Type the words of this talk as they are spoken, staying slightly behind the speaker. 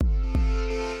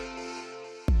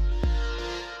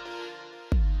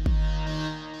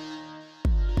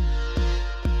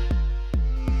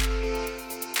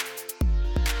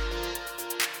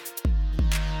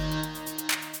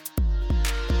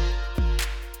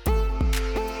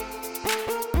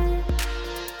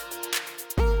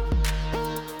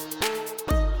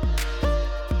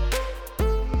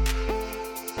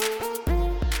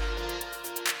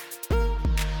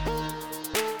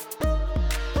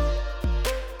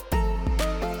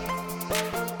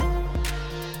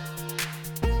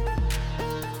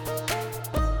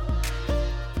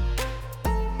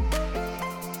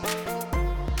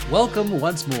Welcome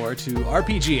once more to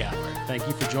RPG Hour. Thank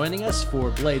you for joining us for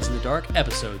Blades in the Dark,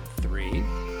 Episode 3.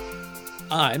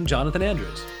 I'm Jonathan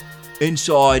Andrews.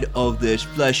 Inside of this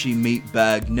fleshy meat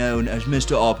bag known as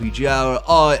Mr. RPG Hour,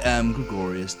 I am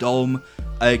Gregorius Dolm,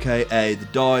 aka The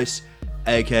Dice,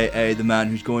 aka the man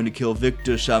who's going to kill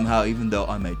Victor somehow, even though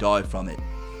I may die from it.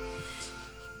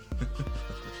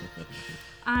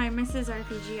 I'm Mrs.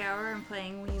 RPG Hour. I'm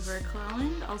playing Weaver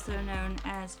Cleland, also known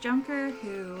as Junker,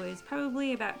 who is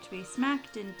probably about to be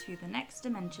smacked into the next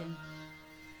dimension.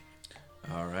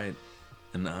 Alright,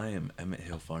 and I am Emmett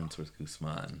Hill Farnsworth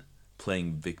Guzman,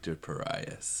 playing Victor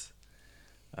Parias,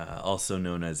 also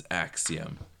known as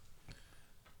Axiom.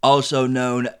 Also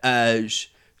known as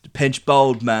the Pinch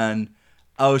Bald Man,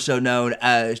 also known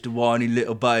as the whiny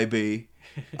little baby,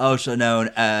 also known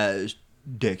as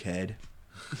Dickhead.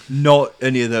 Not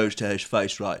any of those to his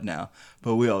face right now,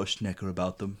 but we all snicker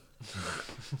about them.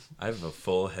 I have a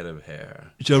full head of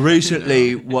hair. So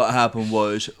recently what happened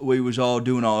was we was all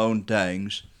doing our own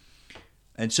things,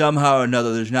 and somehow or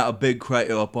another there's now a big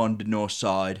crater up on the north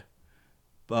side,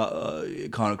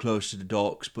 but kind of close to the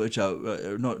docks, but it's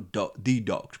not the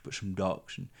docks, but some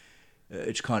docks, and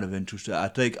it's kind of interesting. I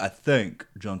think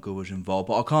Junker was involved,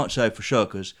 but I can't say for sure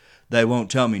because they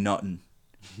won't tell me nothing.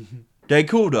 They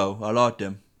cool though, I like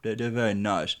them. They're very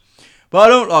nice. But I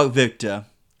don't like Victor,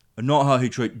 and not how he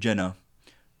treats Jenna.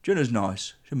 Jenna's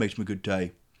nice, she makes me good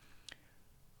tea.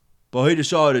 But he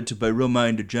decided to be real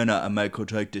mean to Jenna and make her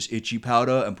take this itchy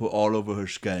powder and put all over her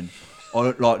skin. I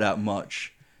don't like that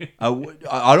much.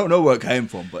 I don't know where it came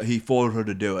from, but he forced her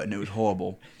to do it and it was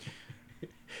horrible.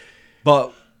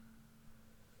 But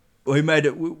he made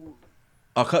it...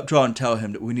 I kept trying to tell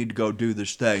him that we need to go do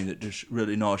this thing that this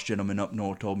really nice gentleman up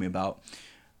north told me about.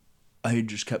 And he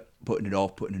just kept putting it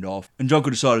off. And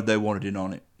Junker decided they wanted in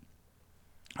on it.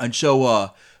 And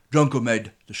so Junker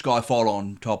made the sky fall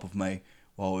on top of me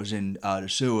while I was in the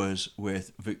sewers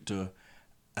with Victor.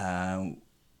 Then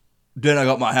I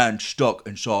got my hand stuck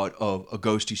inside of a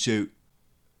ghosty suit.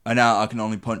 And now I can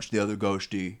only punch the other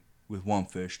ghosty with one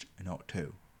fist and not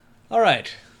two. All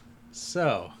right,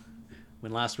 so...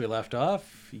 when last we left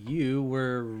off, you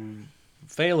were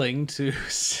failing to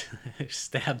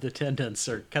stab the tendons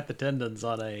or cut the tendons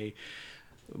on a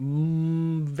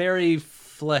very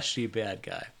fleshy bad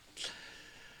guy.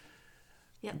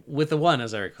 Yep. With the one,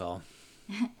 as I recall.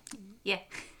 Yeah.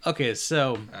 Okay,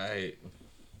 so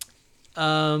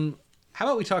how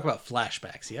about we talk about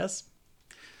flashbacks, yes?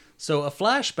 So a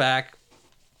flashback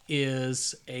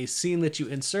is a scene that you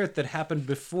insert that happened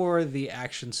before the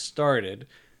action started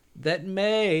that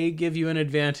may give you an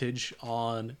advantage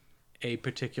on a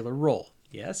particular roll.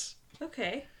 Yes?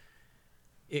 Okay.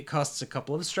 It costs a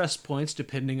couple of stress points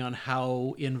depending on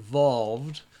how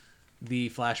involved the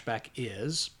flashback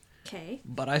is. Okay.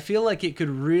 But I feel like it could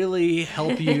really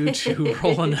help you to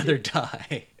roll another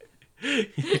die.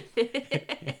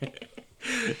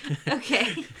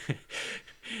 Okay.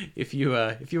 If you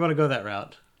want to go that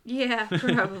route. Yeah,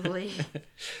 probably.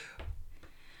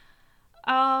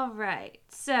 All right.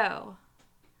 So,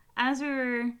 as we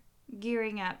were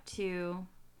gearing up to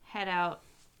head out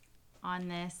on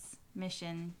this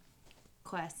mission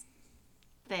quest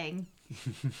thing.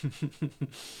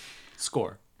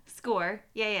 Score.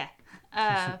 Yeah.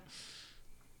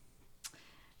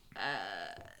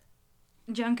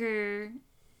 Junker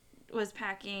was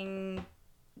packing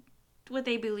what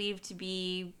they believed to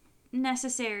be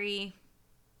necessary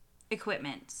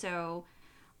equipment. So,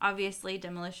 obviously,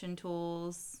 demolition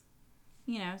tools,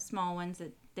 small ones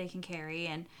that they can carry.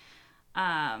 And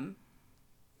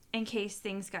in case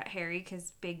things got hairy,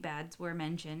 because big bads were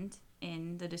mentioned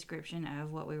in the description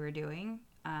of what we were doing.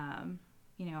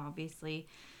 Obviously,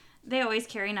 they always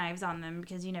carry knives on them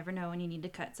because you never know when you need to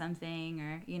cut something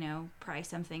or, pry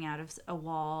something out of a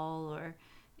wall or,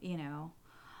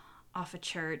 off a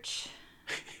church.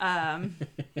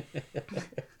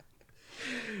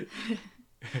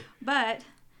 But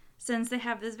since they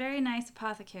have this very nice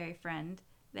apothecary friend,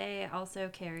 they also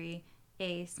carry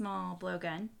a small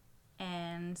blowgun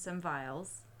and some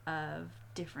vials of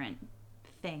different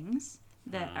things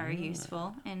that are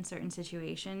useful in certain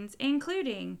situations,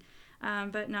 including,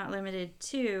 but not limited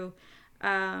to,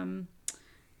 a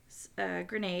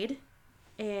grenade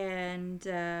and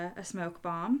a smoke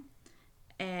bomb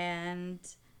and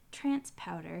trance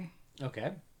powder.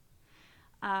 Okay.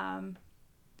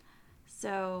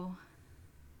 So,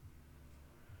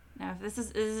 now if this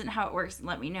isn't how it works,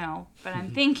 let me know. But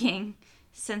I'm thinking,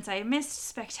 since I missed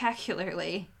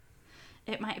spectacularly,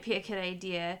 it might be a good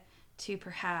idea to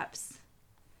perhaps...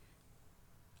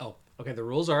 Oh, okay. The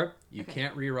rules are you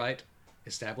can't rewrite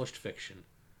established fiction.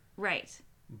 Right.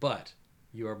 But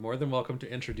you are more than welcome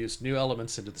to introduce new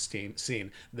elements into the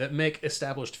scene that make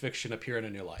established fiction appear in a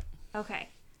new light. Okay.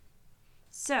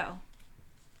 So,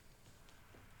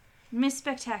 Miss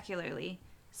Spectacularly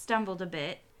stumbled a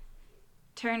bit,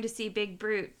 turned to see Big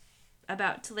Brute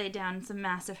about to lay down some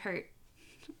massive hurt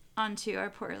onto our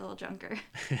poor little junker.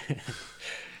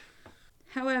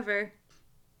 However,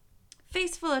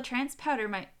 face full of trance powder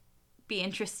might be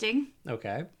interesting.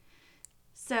 Okay.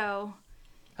 So,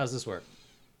 How's this work?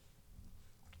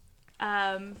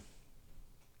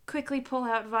 quickly pull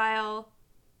out vial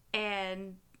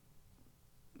and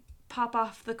pop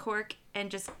off the cork and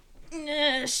just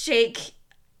shake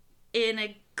in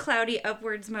a cloudy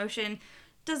upwards motion.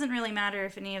 Doesn't really matter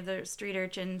if any of the street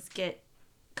urchins get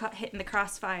caught hit in the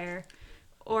crossfire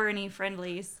or any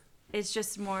friendlies. It's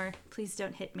just more, please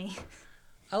don't hit me.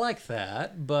 I like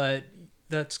that, but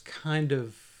that's kind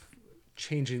of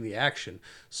changing the action.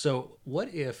 So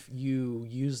what if you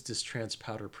use this trance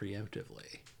powder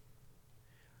preemptively?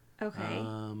 Okay.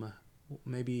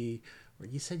 Maybe, or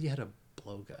you said you had a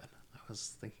blowgun. I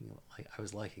was thinking, I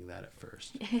was liking that at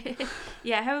first.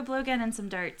 Yeah, I have a blowgun and some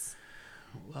darts.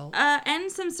 Well,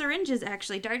 And some syringes,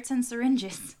 actually. Darts and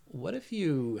syringes. what if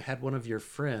you had one of your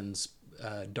friends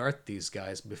dart these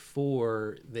guys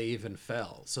before they even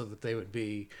fell, so that they would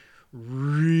be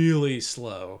really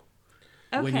slow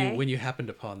Okay. when you happened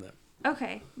upon them?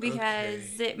 Okay,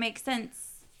 because it makes sense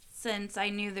since I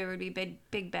knew there would be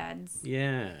big bads.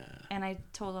 Yeah. And I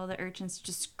told all the urchins to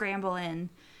just scramble in.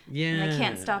 Yeah. And I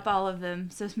can't stop all of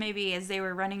them. So maybe as they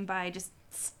were running by, just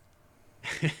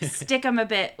stick them a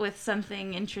bit with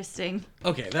something interesting.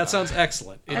 Okay, that sounds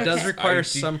excellent. It Okay. does require I do-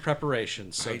 some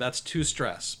preparation, so that's 2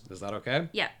 stress. Is that okay?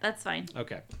 Yeah, that's fine.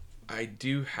 Okay. I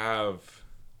do have.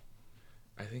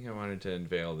 I think I wanted to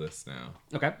unveil this now.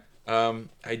 Okay.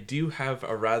 I do have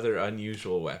a rather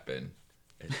unusual weapon.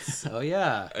 It's Oh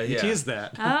yeah, you yeah. teased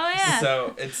that. Oh, yeah.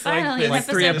 so it's Finally, like Like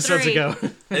this. 3 Episode episodes 3.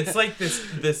 ago. It's like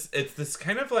this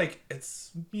kind of like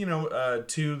it's a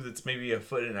tube that's maybe 1.5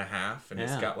 feet, and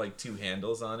it's Yeah. got like 2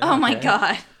 handles on it. Oh, my Okay.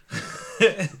 God.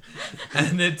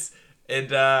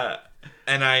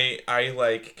 And I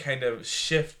like kind of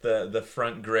shift the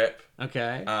front grip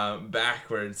Okay.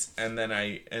 backwards, and then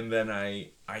I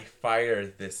fire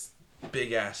this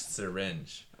big ass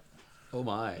syringe. Oh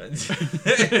my. This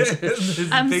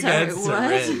I'm big-ass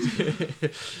sorry, syringe.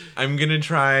 I'm gonna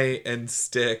try and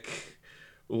stick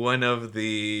one of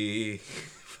the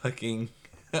fucking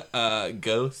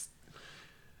ghosts.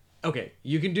 Okay,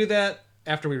 you can do that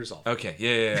after we resolve. Okay,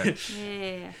 yeah.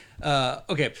 Yeah.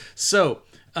 Okay, so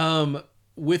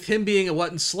with him being a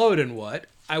what and slowed and what,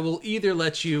 I will either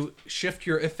let you shift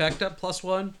your effect up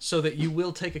 +1 so that you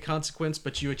will take a consequence,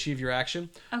 but you achieve your action.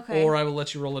 Okay. Or I will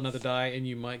let you roll another die and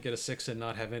you might get a 6 and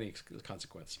not have any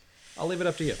consequence. I'll leave it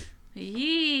up to you.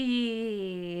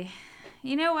 Yee.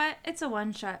 You know what? It's a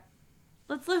one-shot.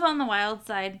 Let's live on the wild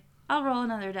side. I'll roll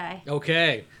another die.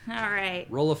 Okay, All right.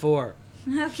 roll a 4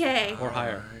 Okay. or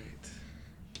higher.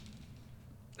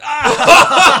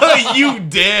 You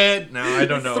did. No, I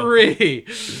don't know. 3.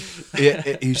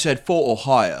 He said 4 or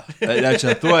higher. That's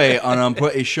a 3, and I'm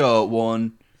pretty sure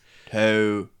 1,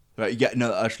 2. Right, yeah, no,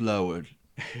 that's lowered.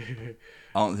 I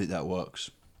don't think that works.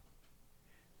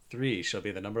 3 shall be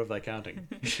the number of thy counting.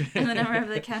 And the number of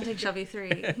the counting shall be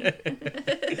 3.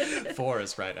 4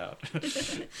 is right out.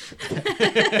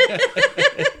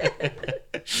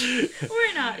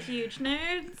 We're not huge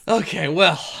nerds. Okay,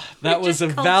 well, that We're was a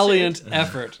just cultured. valiant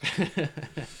effort.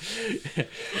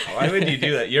 Why would you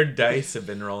do that? Your dice have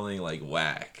been rolling like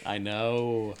whack. I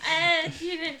know.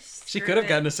 You just She screw could have it.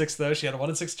 gotten a 6 though. She had a 1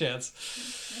 in 6 chance.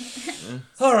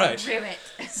 All right. Screw it.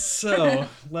 So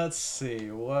let's see.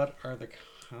 What are the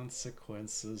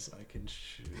consequences I can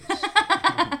choose?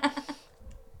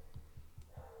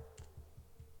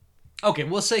 Okay,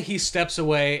 we'll say he steps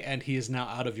away and he is now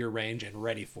out of your range and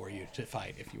ready for you to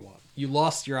fight if you want. You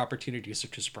lost your opportunity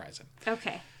to surprise him.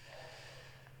 Okay.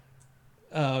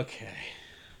 Okay.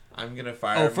 I'm gonna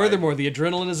fire. Oh, furthermore, the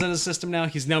adrenaline is in his system now.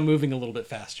 He's now moving a little bit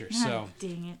faster. So Ah,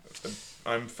 dang it.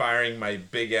 I'm firing my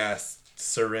big ass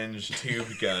syringe tube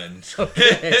gun.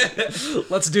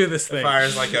 let's do this thing.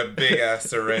 Fires like a big ass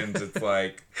syringe. It's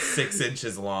like 6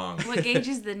 inches long. What gauge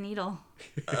is the needle?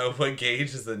 What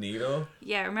gauge is the needle?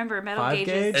 Yeah, remember metal 5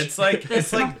 gauges. gauge? It's like The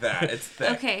it's like small- that. It's thick.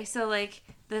 Okay, so like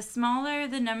the smaller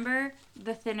the number,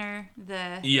 the thinner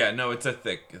the. Yeah, no, it's a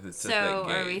thick. It's a thick So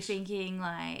gauge. are we thinking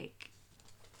like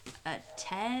a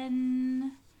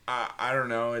 10? I don't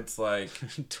know. It's like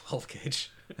 12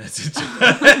 gauge. it's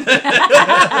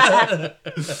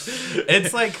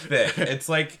like thick. It's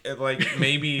like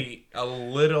maybe a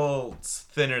little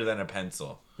thinner than a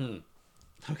pencil.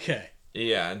 Okay.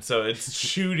 Yeah, and so it's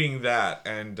shooting that,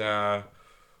 and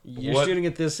You're what- shooting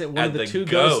at this at one at of the the two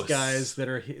ghosts. ghost guys that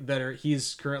are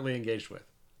he's currently engaged with.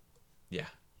 yeah.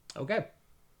 Okay.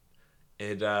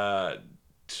 It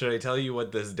should I tell you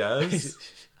what this does?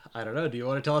 I don't know. Do you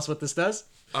want to tell us what this does?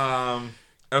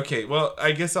 Okay, well,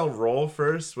 I guess I'll roll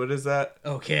first. What is that?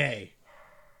 Okay.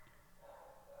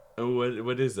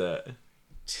 What is that?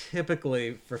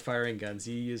 Typically, for firing guns,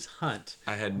 you use hunt.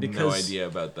 I had no Because- idea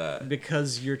about that.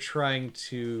 Because you're trying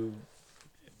to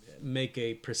make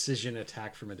a precision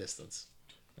attack from a distance.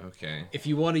 Okay. If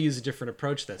you want to use a different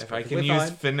approach, that's If I perfectly can use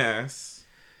fine. finesse,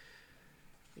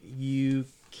 You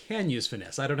can use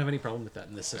finesse. I don't have any problem with that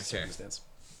in this circumstance.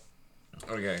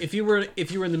 okay. If you were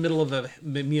in the middle of a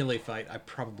melee fight, I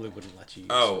probably wouldn't let you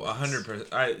use Oh,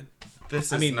 finesse. 100%.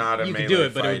 This is mean, not a you melee could do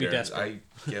it, but it would be fighter. desperate.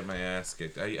 I get my ass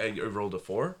kicked. I rolled a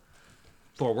 4.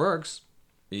 4 works.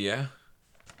 Yeah.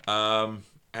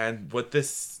 And what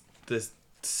this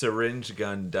syringe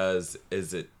gun does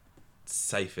is it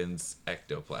siphons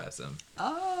ectoplasm,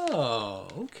 Oh,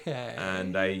 okay.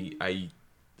 and I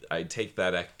take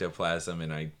that ectoplasm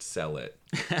and I sell it.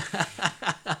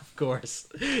 Of course,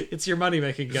 it's your money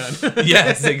making gun.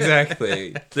 Yes,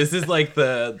 exactly. This is like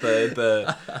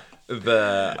the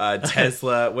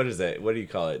Tesla. What is it? What do you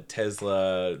call it?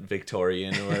 Tesla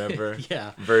Victorian or whatever.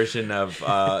 Yeah. Version of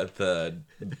the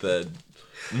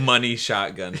money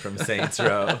shotgun from Saints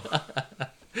Row.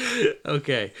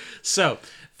 Okay, so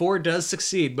 4 does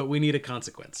succeed, but we need a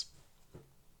consequence.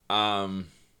 Maybe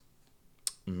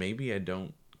I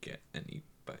don't get any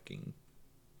fucking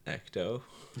ecto.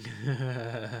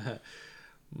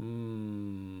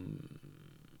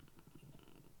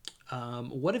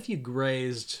 What if you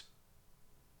grazed?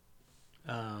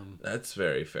 That's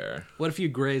very fair. What if you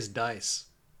grazed dice?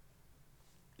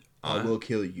 I will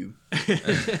kill you.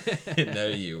 No,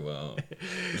 you won't.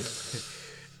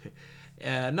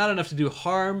 Not enough to do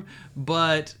harm,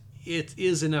 but it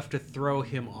is enough to throw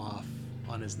him off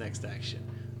on his next action.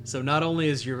 So not only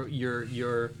is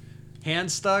your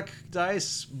hand stuck,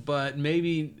 dice, but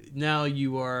maybe now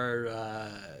you are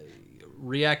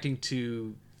reacting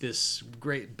to this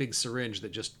great big syringe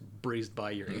that just breezed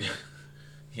by your ear.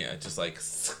 Yeah, just like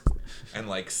and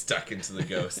like stuck into the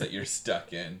ghost that you're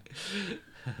stuck in.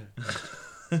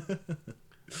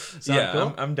 Yeah,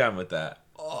 cool? I'm down with that.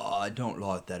 Oh, I don't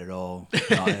like that at all.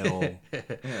 Not at all.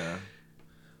 Yeah,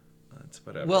 that's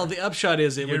whatever. Well, the upshot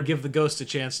is it You're- would give the ghost a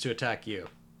chance to attack you.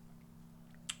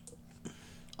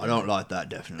 I don't like that,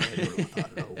 definitely. I don't like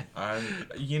that at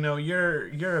all.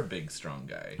 you're a big, strong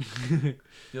guy.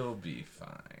 You'll be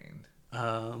fine.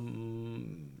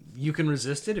 You can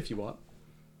resist it if you want.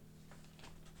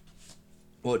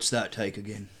 What's that take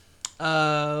again?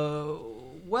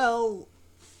 Well,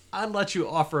 I'd let you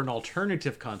offer an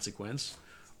alternative consequence,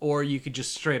 or you could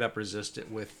just straight up resist it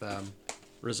with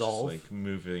resolve. Like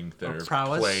moving their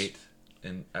prowess. plate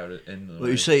and out in the Well,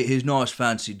 way. you see, his nice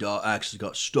fancy dart actually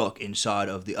got stuck inside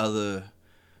of the other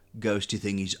ghosty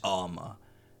thingy's armor.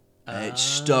 And it's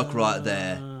stuck right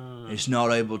there. It's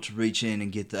not able to reach in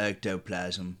and get the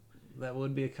ectoplasm. That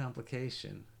would be a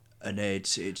complication. And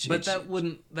But that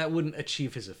wouldn't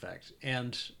achieve his effect.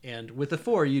 And with the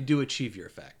 4, you do achieve your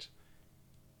effect.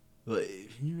 But,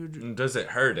 Does it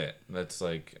hurt it? That's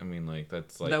like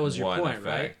That was your one point, effect.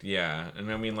 right? Yeah,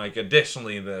 and I mean like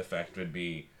additionally the effect would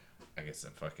be, I guess, a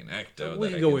fucking ecto We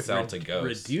that could I go can with sell to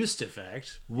ghosts. reduced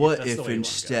effect. what that's the if way you wanna go.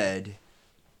 instead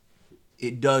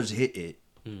it does hit it,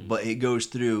 but it goes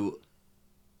through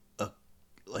a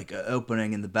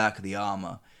opening in the back of the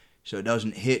armor, so it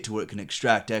doesn't hit to where it can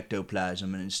extract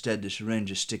ectoplasm, and instead the syringe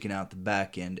is sticking out the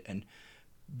back end and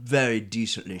very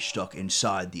decently stuck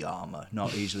inside the armor,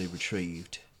 not easily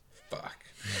retrieved. Fuck.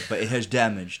 But it has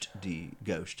damaged the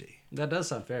ghosty. That does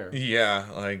sound fair. Yeah,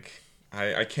 like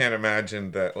I can't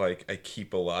imagine that like I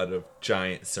keep a lot of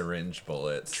giant syringe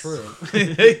bullets. True.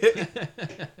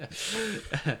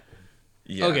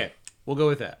 Yeah. Okay, we'll go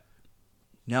with that.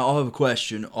 Now I have a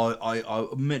question. I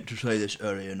meant to say this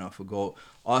earlier and I forgot.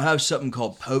 I have something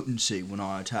called potency when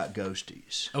I attack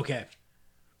ghosties. Okay,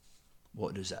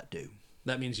 What does that do?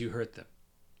 that means you hurt them.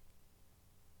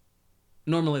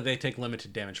 Normally, they take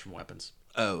limited damage from weapons.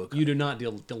 Oh, okay. You do not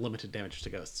deal limited damage to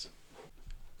ghosts.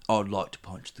 I'd like to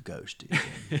punch the ghosty.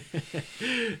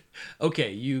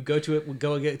 Okay, you go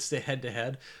against the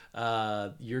head-to-head.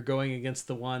 You're going against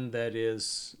the one that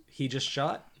is he just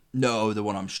shot. No, the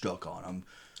one I'm stuck on. I'm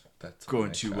That's going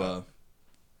my to shot.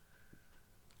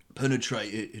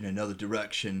 penetrate it in another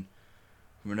direction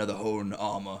from another hole in the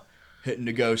armor, hitting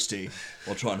the ghosty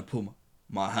while trying to pull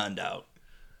my hand out.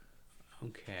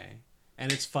 Okay,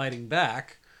 and it's fighting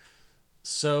back.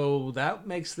 So that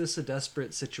makes this a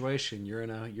desperate situation. You're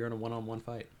in a one-on-one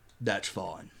fight. That's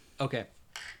fine. Okay.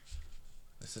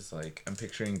 This is like, I'm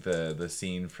picturing the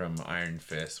scene from Iron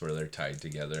Fist where they're tied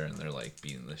together and they're like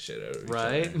beating the shit out of each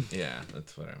Right? other. Yeah,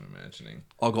 that's what I'm imagining.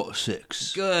 I got a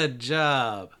 6. Good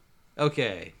job.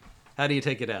 Okay. How do you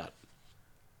take it out?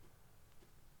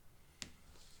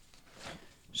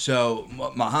 So,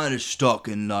 my hand is stuck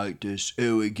in like this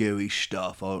ooey gooey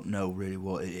stuff. I don't know really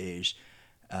what it is.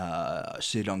 I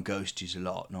see it on ghosties a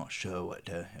lot. Not sure what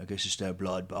I guess it's their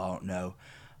blood, but I don't know.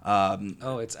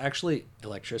 Oh, it's actually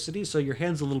electricity, so your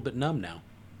hand's a little bit numb now.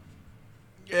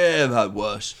 Yeah, I've had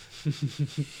worse.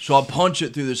 So I punch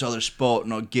it through this other spot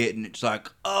and I get it and it's like,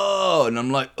 oh, and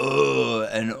I'm like, oh,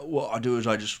 and what I do is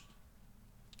I just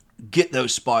get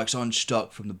those spikes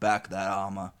unstuck from the back of that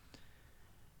armor.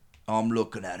 I'm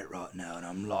looking at it right now and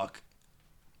I'm like,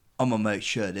 I'm gonna make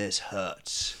sure this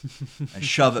hurts and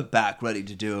shove it back ready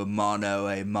to do a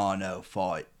mano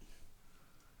fight.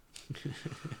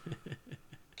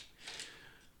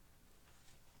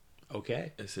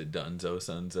 Okay. Is it Dunzo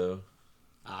Sunzo?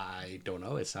 I don't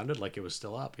know. It sounded like it was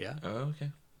still up, yeah? Oh,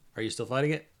 okay. Are you still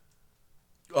fighting it?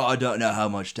 Oh, I don't know how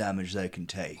much damage they can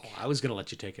take. Oh, I was going to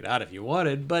let you take it out if you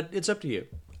wanted, but it's up to you.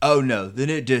 Oh no, then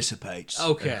it dissipates.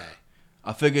 Okay.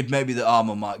 I figured maybe the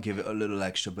armor might give it a little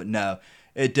extra, but no,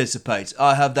 it dissipates.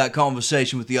 I have that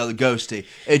conversation with the other ghosty.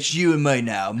 It's you and me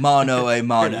now, mano a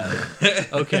mano.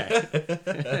 Okay.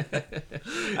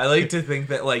 I like to think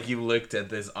that like you looked at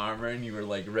this armor and you were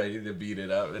like ready to beat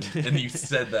it up and you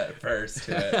said that first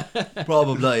to it. I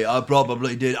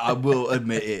probably did. I will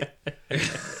admit it.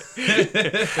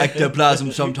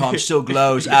 Ectoplasm sometimes still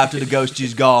glows after the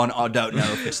ghosty's gone. I don't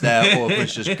know if it's there or if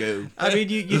it's just goo. I mean,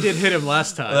 you did hit him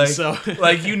last time, Like, so...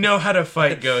 like you know how to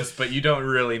fight ghosts, but you don't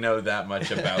really know that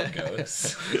much about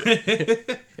ghosts.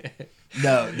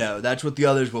 No, that's what the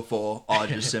others were for. I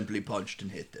just simply punched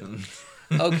and hit them.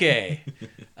 Okay.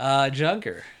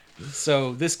 Junker.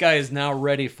 So this guy is now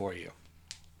ready for you.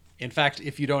 In fact,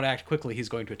 if you don't act quickly, he's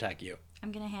going to attack you.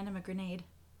 I'm gonna hand him a grenade.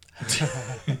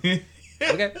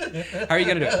 Okay. How are you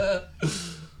going to do it?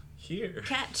 Here.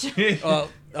 Catch. Oh,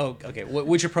 okay.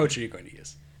 Which approach are you going to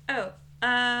use? Oh,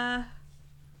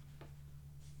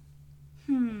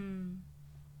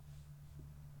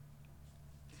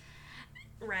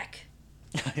 Wreck.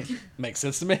 Makes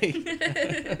sense to me.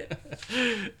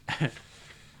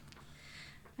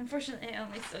 Unfortunately, I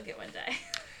only still get one die.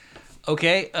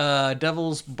 Okay,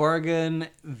 Devil's Bargain.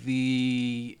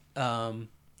 This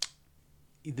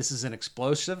is an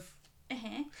explosive.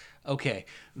 Uh-huh. Okay,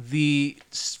 the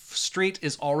street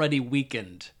is already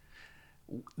weakened.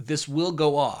 This will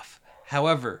go off.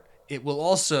 However, it will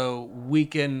also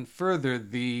weaken further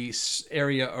the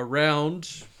area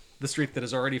around the street that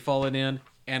has already fallen in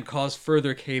and cause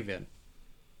further cave-in,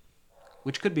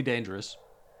 which could be dangerous.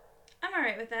 I'm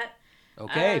alright with that.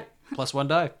 Okay, plus 1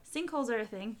 die. Sinkholes are a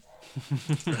thing.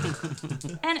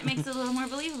 And it makes it a little more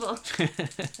believable.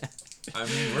 I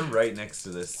mean, we're right next to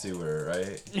this sewer,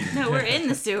 right? No, we're in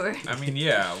the sewer. I mean,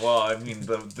 yeah. Well, I mean,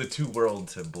 the two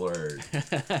worlds have blurred.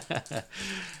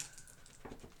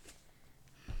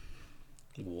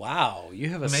 Wow, you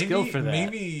have a skill for that.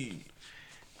 Maybe.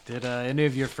 Did any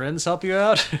of your friends help you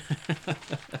out?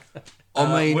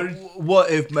 I mean,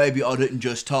 what if maybe I didn't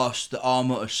just toss the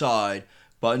armor aside,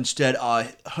 but instead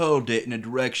I hurled it in a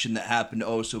direction that happened to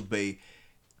also be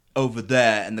over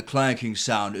there, and the clanking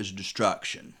sound is a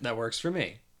distraction. That works for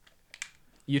me.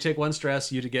 You take 1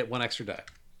 stress, you to get 1 extra die.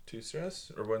 2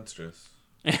 stress or 1 stress?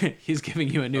 He's giving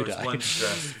you a new Or it's die. 1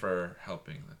 stress for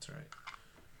helping. That's right.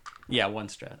 Yeah, 1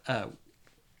 stress.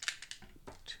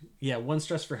 1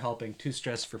 stress for helping, 2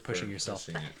 stress for pushing yourself.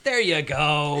 Pushing it. There you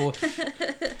go.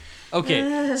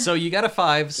 Okay, so you got a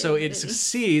 5, so it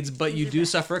succeeds, but you do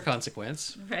suffer a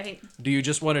consequence. Right. Do you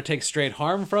just want to take straight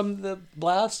harm from the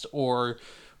blast, or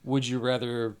would you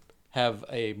rather have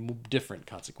a different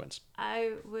consequence?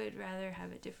 I would rather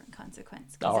have a different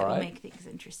consequence because All it will right. make things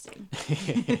interesting.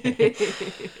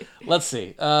 Let's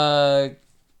see.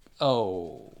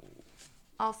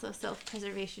 Also,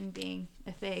 self-preservation being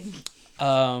a thing.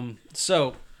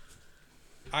 So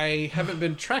I haven't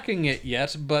been tracking it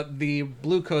yet, but the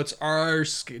blue coats are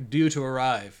due to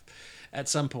arrive at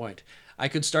some point. I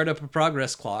could start up a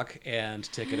progress clock and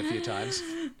tick it a few times.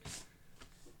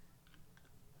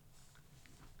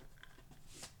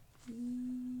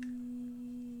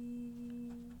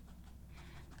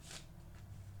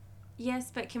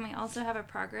 Yes, but can we also have a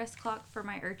progress clock for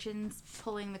my urchins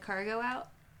pulling the cargo out?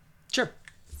 Sure.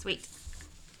 Sweet.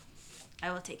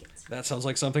 I will take it. That sounds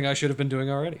like something I should have been doing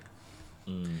already.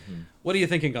 Mm-hmm. What are you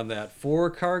thinking on that?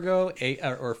 4 cargo, 8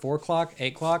 or 4 clock,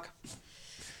 8 clock?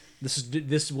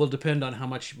 This will depend on how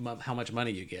much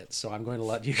money you get. So I'm going to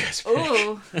let you guys pick.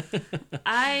 Ooh,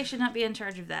 I should not be in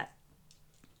charge of that,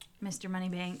 Mr.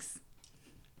 Moneybanks.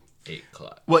 8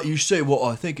 o'clock. What you say? What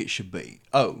I think it should be.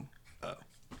 Oh.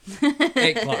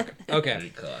 8 o'clock. Okay. 8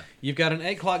 o'clock. You've got an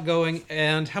 8 o'clock going,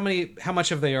 and how much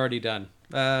have they already done?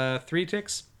 3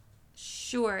 ticks?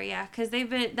 Sure, yeah, because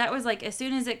that was like, as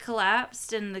soon as it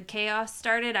collapsed and the chaos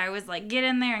started, I was like, get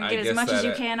in there and I get as guess much as you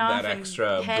that- can that off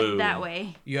extra and head boom. that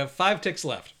way. You have 5 ticks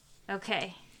left.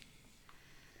 Okay.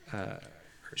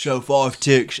 So 5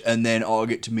 ticks, and then I'll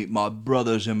get to meet my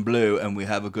brothers in blue, and we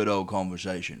have a good old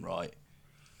conversation, right?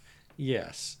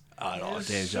 Yes. I like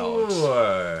these odds.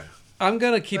 Sure. I'm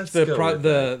gonna keep Let's the go pro- with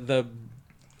the.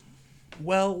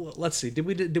 Well, let's see.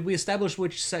 Did we establish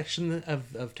which section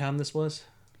of town this was?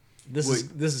 This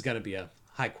is gonna be a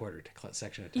high quarter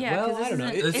section of town. Yeah, well, because I don't know.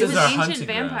 it This was is an our ancient hunting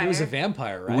ground. vampire. It was a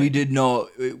vampire, right? We did not.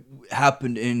 It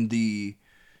happened in the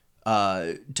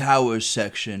towers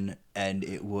section, and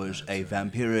it was a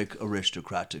vampiric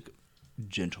aristocratic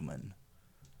gentleman.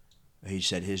 He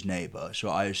said his neighbor, so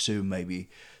I assume maybe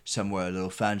somewhere a little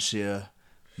fancier,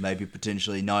 maybe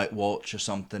potentially night watch or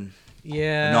something.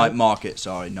 Yeah. Night market,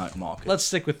 sorry, night market. Let's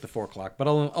stick with the 4 o'clock, but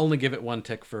I'll only give it 1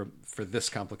 tick for this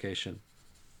complication.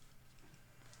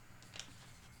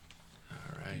 All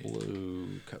right.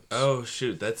 Blue coats. Oh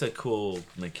shoot, that's a cool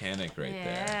mechanic right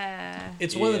there. Yeah.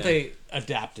 It's one that Yeah. they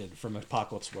adapted from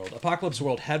Apocalypse World. Apocalypse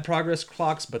World had progress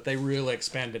clocks, but they really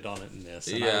expanded on it in this.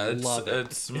 And Yeah, I it's- love it. it's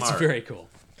It's smart. very cool.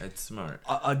 It's smart.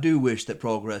 I do wish that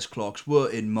progress clocks were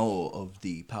in more of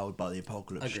the Powered by the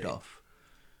Apocalypse Agreed. stuff.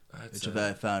 That's It's a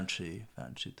very fancy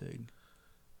thing.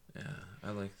 yeah, I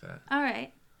like that. All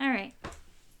right.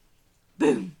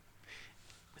 With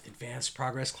advanced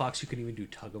progress clocks, you can even do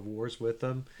tug of wars with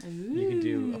them. You can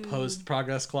do opposed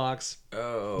progress clocks.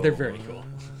 Oh, They're very cool.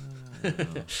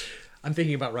 I'm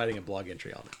thinking about writing a blog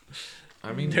entry on it.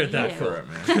 I mean, They're that go cool. for it,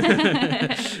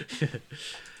 man.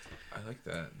 I like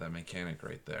that mechanic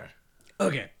right there.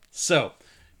 Okay, so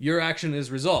your action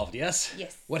is resolved, yes?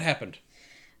 Yes. What happened?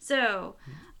 So,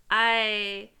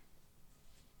 I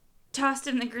tossed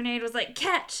him the grenade, was like,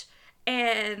 catch!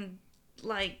 And,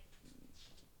 like,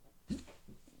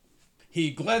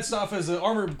 He glanced off as the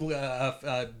armor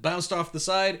bounced off the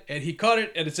side, and he caught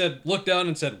it, and it said, looked down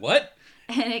and said, what?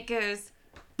 and it goes,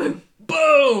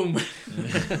 Boom!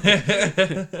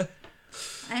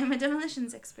 I am a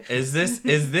demolitions expert. Is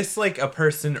this like a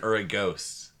person or a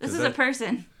ghost? This is a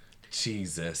person.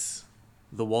 Jesus.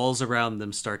 The walls around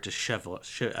them start to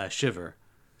shiver.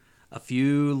 A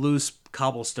few loose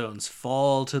cobblestones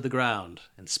fall to the ground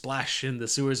and splash in the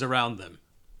sewers around them.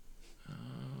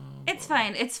 It's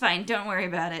fine. Don't worry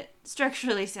about it.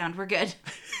 Structurally sound, we're good.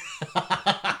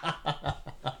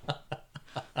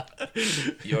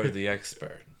 You're the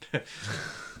expert.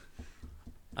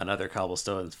 Another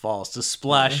cobblestone falls to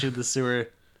splash in the sewer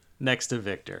next to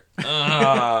Victor.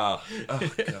 Oh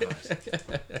god.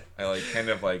 I kind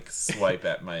of swipe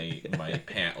at my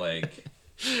pant leg.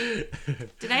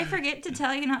 Did I forget to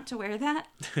tell you not to wear that?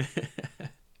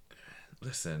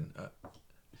 Listen,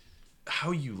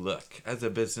 how you look as a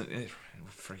business,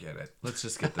 forget it. Let's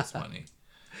just get this money.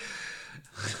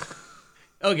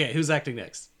 Okay, who's acting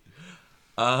next?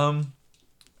 I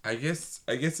guess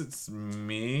it's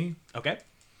me. Okay.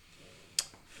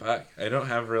 Fuck, I don't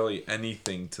have really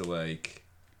anything to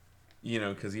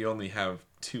because you only have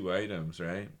 2 items,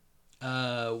 right?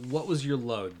 What was your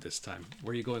load this time?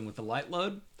 Were you going with the light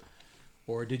load?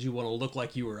 Or did you want to look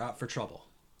like you were out for trouble?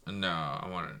 No, I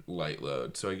want a light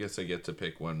load, so I guess I get to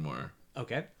pick one more.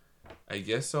 Okay. I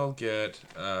guess I'll get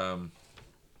a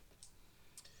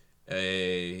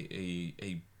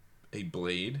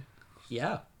blade.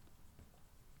 Yeah.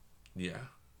 Yeah.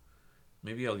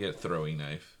 Maybe I'll get throwing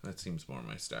knife. That seems more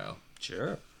my style.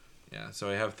 Sure. Yeah, so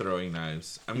I have throwing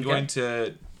knives. I'm Okay. going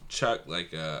to chuck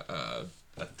a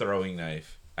throwing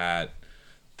knife at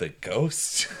the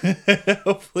ghost.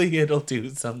 Hopefully it'll do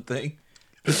something.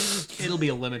 It'll be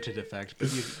a limited effect,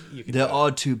 but you can. There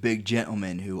are 2 big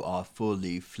gentlemen who are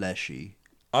fully fleshy.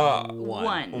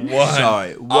 One.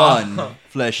 Sorry, one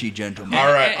fleshy gentleman.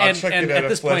 All right, I'll and, check and it at at a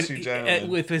this point, fleshy gentleman.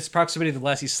 with his proximity to the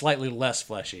less, he's slightly less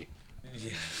fleshy.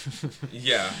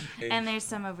 Yeah. And there's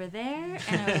some over there,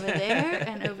 and over there,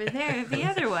 and over there, the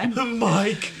other one.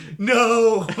 Mike,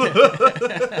 no.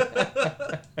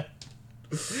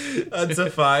 That's a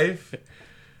 5.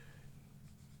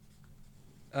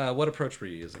 What approach were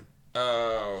you using?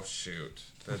 Oh shoot,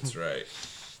 that's right.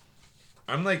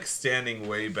 I'm standing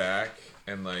way back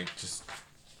and just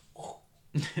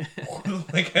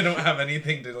I don't have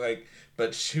anything to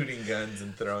but shooting guns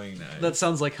and throwing knives. That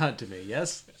sounds like Hunt to me,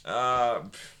 yes?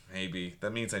 Maybe.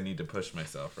 That means I need to push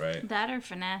myself, right? That or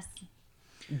finesse.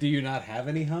 Do you not have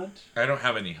any hunt? I don't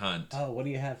have any hunt. Oh, what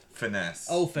do you have? Finesse.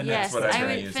 Oh, finesse. Yes, what I've I been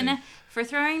would using. finesse for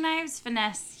throwing knives.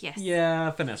 Finesse, yes.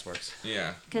 Yeah, finesse works.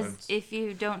 Yeah. Because if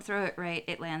you don't throw it right,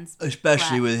 it lands.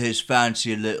 Especially flat. with his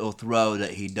fancy little throw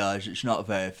that he does. It's not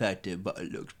very effective, but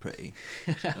it looks pretty.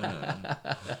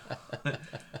 I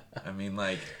mean,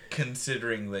 like,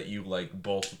 considering that you, like,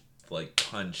 both, like,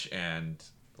 punch and,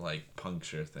 like,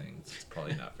 puncture things, it's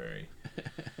probably not very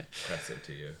impressive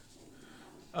to you.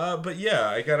 But yeah,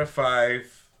 I got a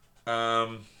 5.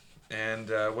 And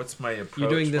what's my approach? You're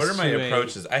doing this what are my to a-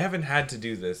 approaches? I haven't had to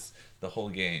do this the whole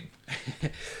game.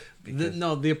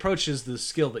 The approach is the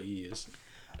skill that you use.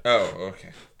 Oh,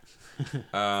 okay.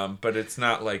 But it's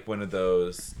not like one of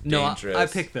those No, dangerous... I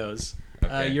picked those.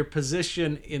 Okay. Your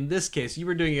position, in this case, you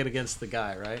were doing it against the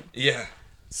guy, right? Yeah.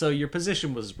 So your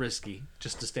position was risky,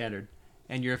 just a standard.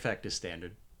 And your effect is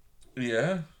standard.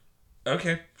 Yeah.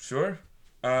 Okay, sure.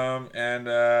 And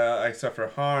I suffer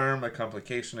harm, a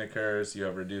complication occurs, you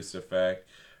have reduced effect,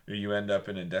 or you end up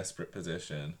in a desperate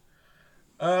position.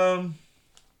 I'd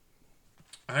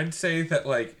say that,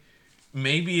 like,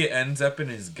 maybe it ends up in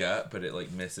his gut, but it,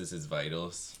 like, misses his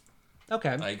vitals.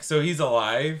 Okay. Like, so he's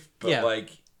alive, but, Yeah.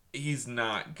 like, he's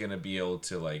not gonna be able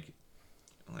to, like...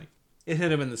 It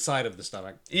hit him in the side of the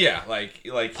stomach. Yeah, like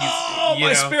he's... Oh, you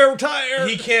my know, spare tire!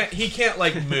 he can't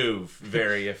like move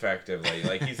very effectively.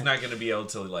 Like he's not gonna be able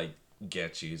to like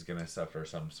get you. He's gonna suffer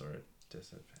some sort of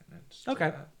disadvantage. to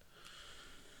Okay. that.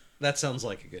 That sounds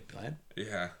like a good plan.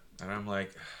 Yeah, and I'm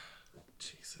like,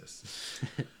 Jesus.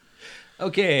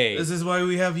 Okay. This is why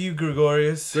we have you,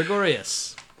 Gregorius.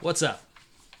 Gregorius, what's up?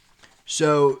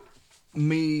 So,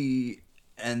 me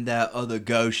and that other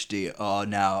ghosty are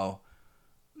now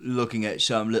looking at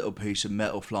some little piece of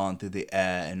metal flying through the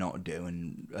air and not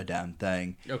doing a damn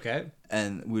thing. Okay.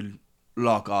 And we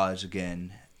lock eyes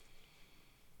again.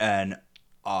 And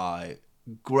I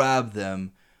grab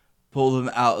them, pull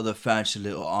them out of the fancy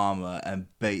little armor, and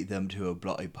bait them to a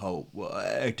bloody pulp. Well,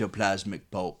 ectoplasmic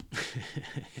pulp.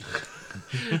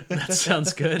 That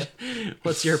sounds good.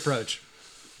 What's your approach?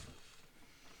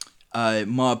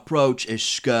 My approach is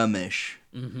skirmish.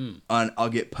 Mm-hmm. And I'll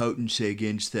get potency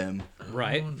against them.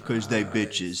 Right. Because they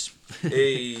bitches.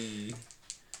 Hey.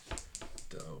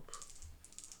 Dope.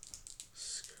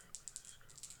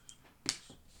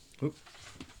 Oop.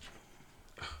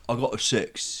 I got a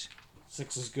 6.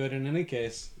 6 is good in any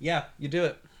case. Yeah, you do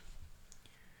it.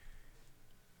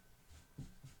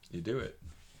 You do it.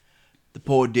 The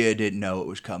poor deer didn't know it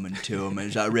was coming to him.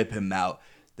 As I rip him out,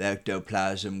 the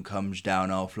ectoplasm comes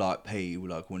down off like pee,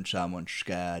 like when someone's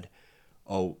scared.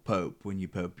 Oh, pope, when you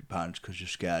pope your pants because you're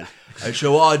scared. And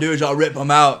so what I do is I rip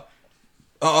him out.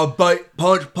 I bite,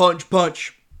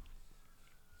 punch.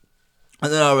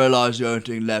 And then I realise the only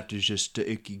thing left is just the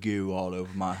icky goo all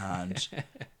over my hands.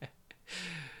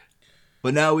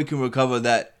 But now we can recover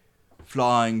that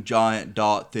flying giant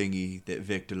dart thingy that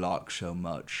Victor likes so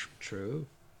much. True.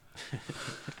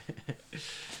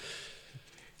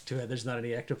 Too bad there's not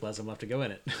any ectoplasm left to go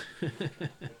in it.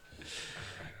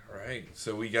 All right.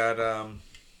 So we got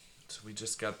so we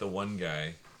just got the one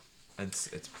guy. It's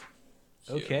cute.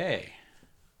 Okay.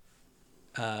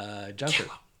 Junker.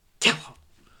 Kill him.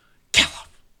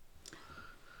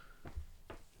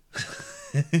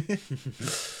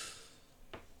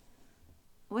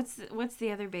 What's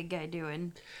the other big guy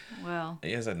doing? Well,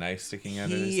 He has a knife sticking out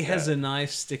of his He has gut. a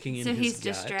knife sticking in so his he's gut.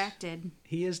 distracted.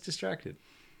 He is distracted.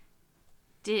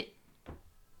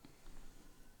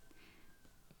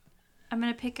 I'm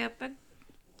gonna pick up a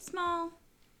small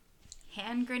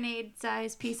hand grenade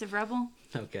sized piece of rubble.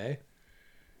 Okay.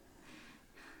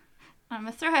 I'm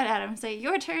gonna throw it at him and say,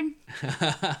 "Your turn."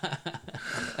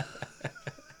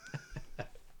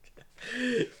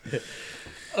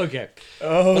 Okay.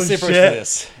 Oh, What's the approach for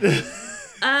this?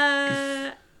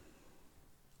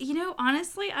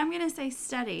 Honestly, I'm gonna say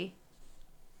study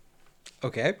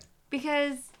Okay.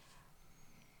 because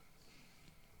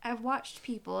I've watched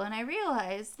people and I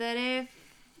realize that if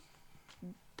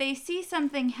they see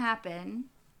something happen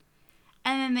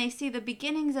and then they see the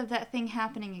beginnings of that thing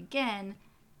happening again,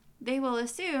 they will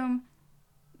assume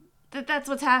that that's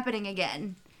what's happening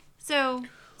again. So,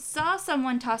 saw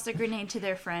someone toss a grenade to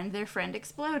their friend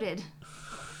exploded.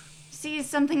 Sees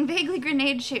something vaguely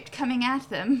grenade-shaped coming at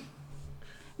them,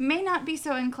 may not be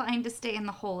so inclined to stay in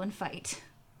the hole and fight.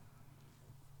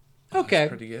 Okay.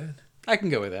 Pretty good. I can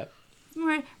go with that.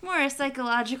 More a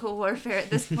psychological warfare at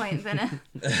this point than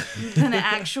an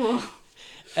actual.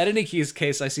 At any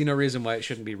case, I see no reason why it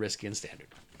shouldn't be risky and standard.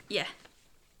 Yeah.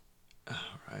 All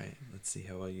right. Let's see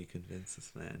how well you convince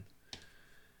this man.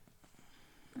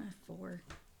 4.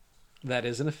 That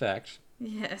is an effect.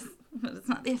 Yes, but it's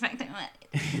not the effect I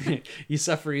want. You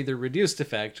suffer either reduced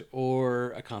effect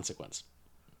or a consequence.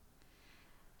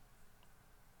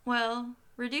 Well,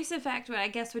 reduce effect, what I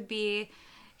guess would be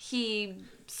he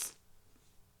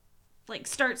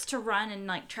starts to run and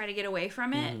like try to get away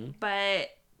from it,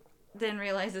 but then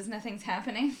realizes nothing's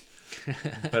happening.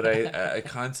 But a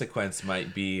consequence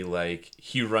might be like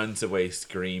he runs away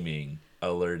screaming,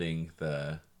 alerting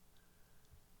the.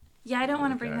 Yeah, I don't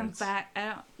want to bring him back.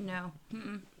 I don't know.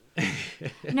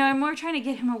 No, I'm more trying to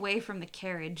get him away from the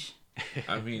carriage.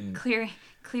 I mean,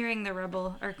 clearing the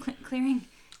rubble or clearing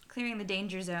the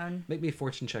danger zone. Make me a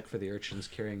fortune check for the urchins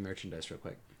carrying merchandise real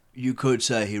quick. You could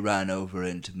say he ran over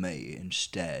into me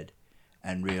instead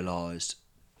and realised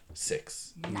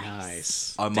 6.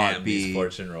 Nice. I Damn, might these be...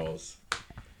 fortune rolls.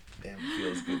 Damn, it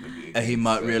feels good to be. He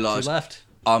might Two realise left.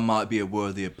 I might be a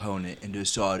worthy opponent and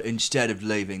decide instead of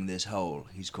leaving this hole,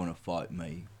 he's going to fight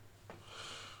me.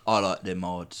 I like them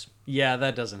odds. Yeah,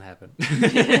 that doesn't happen.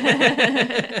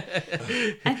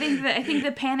 I think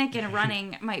the panic and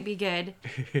running might be good.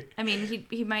 I mean,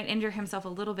 he might injure himself a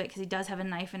little bit because he does have a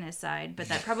knife in his side, but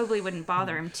that probably wouldn't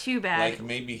bother him too bad. Like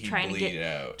maybe he bleed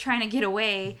out. Trying to get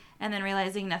away and then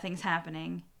realizing nothing's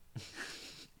happening.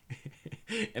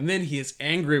 And then he is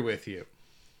angry with you.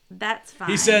 That's fine.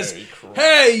 He says,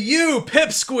 "Hey, you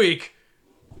pipsqueak!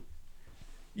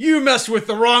 You messed with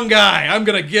the wrong guy. I'm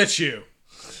gonna get you."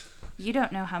 You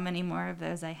don't know how many more of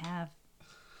those I have.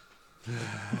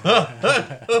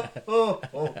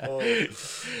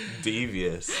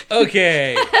 Devious.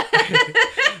 Okay.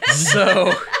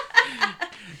 So,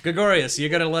 Gregorius, you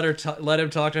gonna let him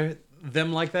talk to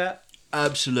them like that?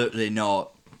 Absolutely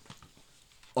not.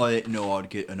 I didn't know I'd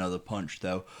get another punch,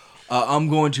 though. I'm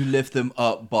going to lift them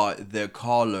up by their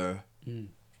collar. And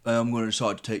I'm going to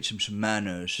decide to teach them some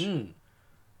manners. And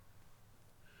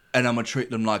I'm going to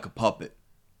treat them like a puppet.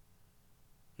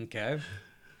 Okay.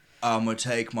 I'm going to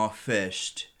take my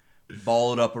fist,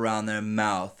 ball it up around their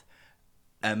mouth,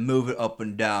 and move it up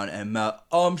and down and mouth,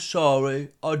 "I'm sorry,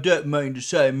 I didn't mean to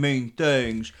say mean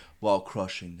things," while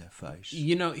crushing their face.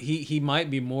 You know, he might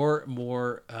be more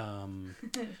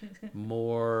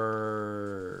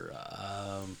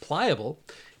pliable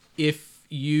if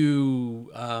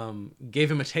you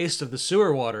gave him a taste of the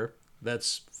sewer water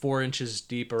that's 4 inches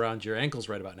deep around your ankles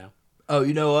right about now. Oh,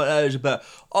 you know what that is about?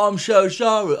 "I'm so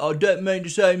sorry, I didn't mean to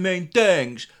say mean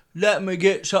things. Let me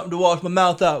get something to wash my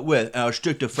mouth out with." And I'll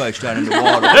stick their face down in the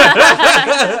water.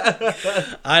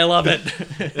 I love it.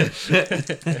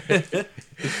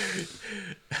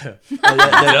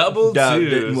 Double No,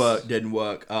 twos. didn't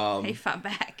work. He fought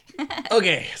back.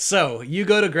 Okay, so you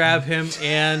go to grab him,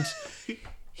 and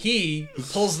he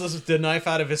pulls the knife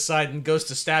out of his side and goes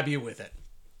to stab you with it.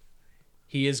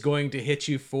 He is going to hit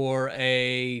you for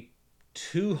a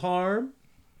 2 harm.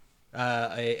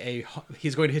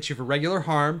 He's going to hit you for regular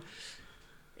harm,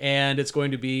 and it's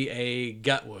going to be a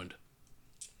gut wound.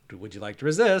 Would you like to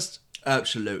resist?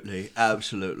 Absolutely. I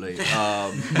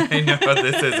know how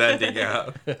this is ending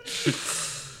up.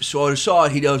 So I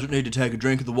decide he doesn't need to take a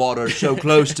drink of the water so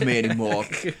close to me anymore.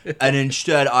 And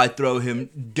instead I throw him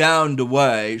down the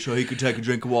way so he could take a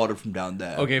drink of water from down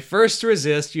there. Okay, first to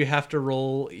resist, you have to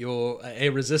roll a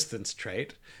resistance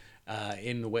trait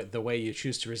in the way you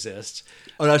choose to resist.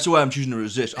 Oh, that's the way I'm choosing to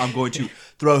resist. I'm going to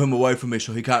throw him away from me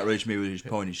so he can't reach me with his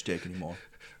pointy stick anymore.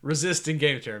 Resist in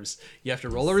game terms. You have to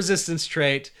roll a resistance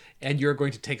trait, and you're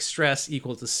going to take stress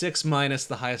equal to 6 minus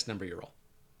the highest number you roll.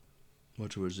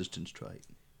 What's a resistance trait?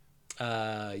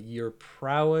 Your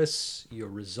prowess, your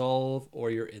resolve,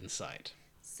 or your insight.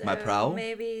 So My prowl?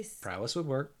 Maybe Prowess would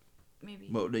work.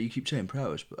 Well, no, you keep saying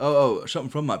prowess. But,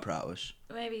 something from my prowess.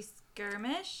 maybe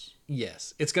skirmish.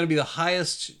 Yes, it's going to be the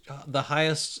highest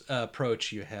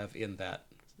approach you have in that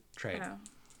trait. Oh,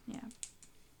 yeah.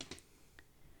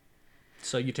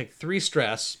 So you take 3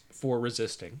 stress for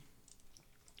resisting.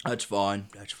 That's fine.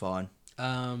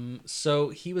 So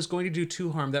he was going to do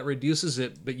 2 harm. That reduces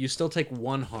it, but you still take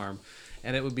 1 harm,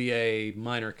 and it would be a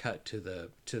minor cut to the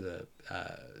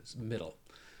middle.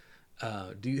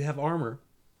 Do you have armor?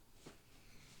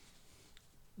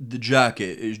 The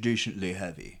jacket is decently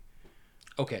heavy.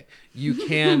 Okay, you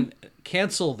can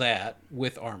cancel that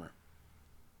with armor.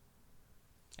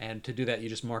 And to do that, you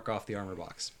just mark off the armor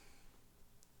box.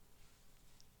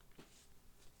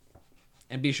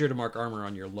 And be sure to mark armor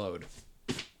on your load.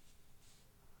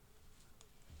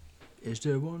 Is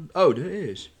there one? Oh, there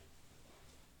is.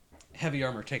 Heavy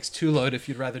armor takes 2 load if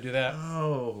you'd rather do that.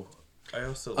 Oh, I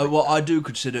also. Well, I do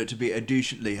consider it to be a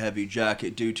decently heavy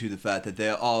jacket due to the fact that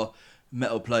there are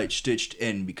metal plates stitched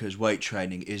in because weight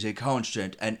training is a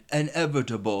constant and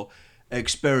inevitable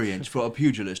experience for a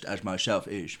pugilist as myself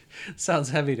is. Sounds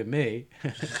heavy to me.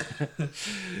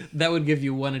 That would give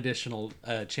you one additional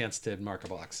chance to mark a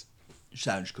box.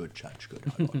 Sounds good.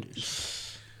 I like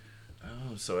this.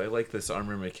 Oh, so I like this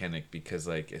armor mechanic because,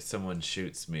 like, if someone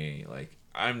shoots me, like,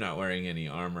 I'm not wearing any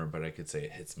armor, but I could say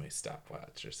it hits my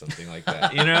stopwatch or something like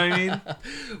that. You know what I mean?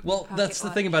 Well, Pocket that's the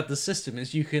thing watch. about the system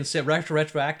is you can say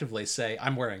retroactively say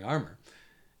I'm wearing armor.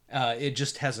 It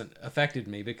just hasn't affected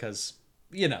me because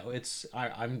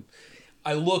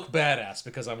I look badass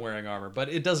because I'm wearing armor, but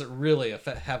it doesn't really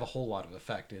have a whole lot of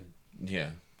effect in Yeah.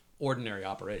 ordinary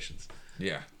operations.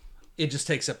 Yeah. It just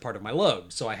takes up part of my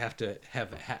load, so I have to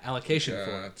have allocation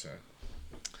for it.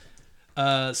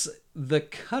 The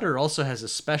cutter also has a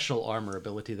special armor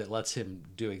ability that lets him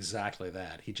do exactly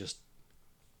that.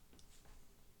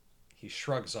 He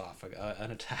shrugs off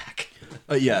an attack.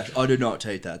 Yes, I did not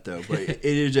take that though, but it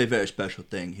is a very special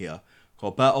thing here.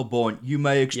 Called Battleborn, you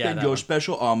may expend that your one.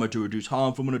 special armor to reduce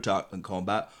harm from an attack in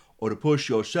combat, or to push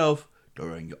yourself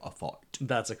during a fight.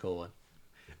 That's a cool one.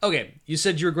 Okay, you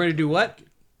said you were going to do what?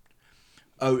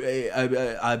 Oh,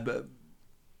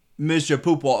 Mr.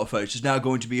 Poopwaterface is now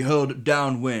going to be hurled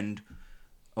downwind,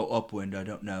 or upwind, I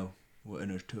don't know. We're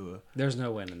in a tour. There's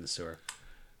no wind in the sewer.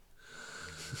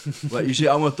 But you see,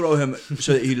 I'm going to throw him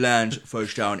so that he lands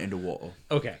first down in the water.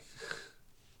 Okay.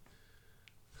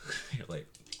 You're like,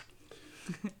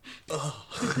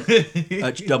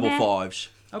 That's double fives.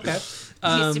 Okay. Used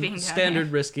to being down Standard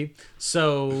here. risky.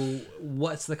 So,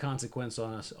 what's the consequence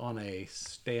on a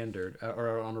standard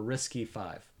or on a risky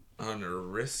 5? on a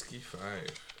risky 5.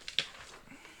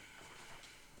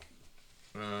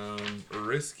 A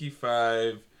risky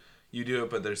 5, you do it,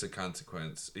 but there's a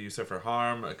consequence. You suffer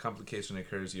harm, a complication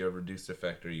occurs, you have reduced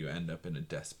effect, or you end up in a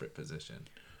desperate position.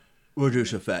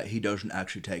 Reduce effect. He doesn't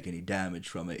actually take any damage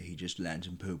from it. He just lands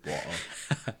in poop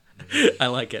water. I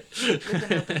like it.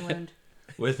 With an open wound.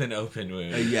 With an open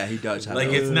wound. Yeah, he does have. Like,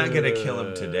 it's not going to kill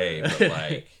him today, but,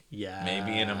 like, Yeah.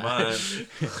 maybe in a month.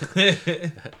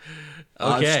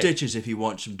 Okay. Stitches if you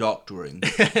want some doctoring.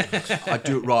 I'd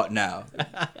do it right now.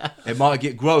 It might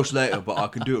get gross later, but I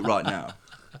can do it right now.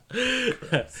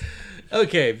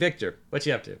 Okay, Victor, what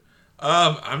you up to?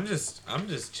 I'm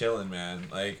just chilling, man.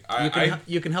 Like,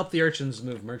 You can help the urchins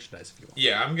move merchandise if you want.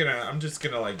 yeah, I'm just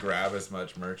gonna like grab as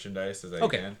much merchandise as I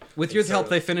Okay. can. With your And help, so-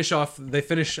 they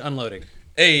finish unloading.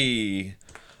 Hey,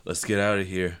 let's get out of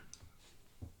here.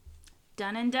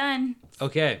 Done and done.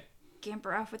 Okay,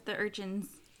 Scamper off with the urchins.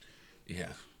 Yeah,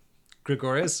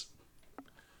 Gregorius.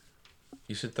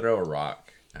 you should throw a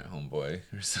rock at homeboy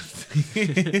or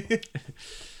something.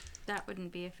 That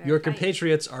wouldn't be a fair Your fight.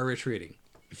 compatriots are retreating.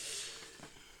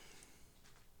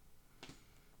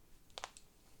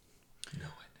 No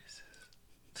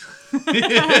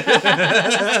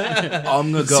witnesses.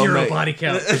 I'm gonna go. Zero body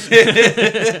count.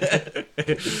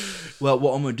 Well,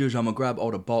 what I'm gonna do is I'm gonna grab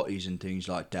all the bodies and things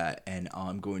like that, and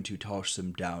I'm going to toss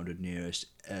them down the nearest,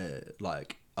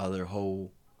 like other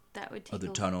hole, That would take other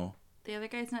a tunnel. The other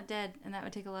guy's not dead, and that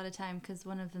would take a lot of time because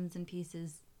one of them's in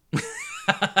pieces.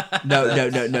 No.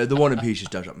 The one in pieces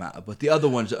doesn't matter, but the other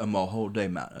ones that are more whole, they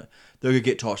matter. They're gonna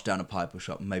get tossed down a pipe or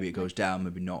something. Maybe it goes down,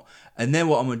 maybe not. And then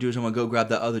what I'm gonna do is I'm gonna go grab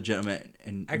that other gentleman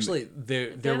and Actually,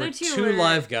 there were other two two were-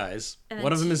 live guys. and then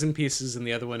One of them two- is in pieces, and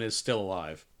the other one is still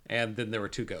alive. And then there were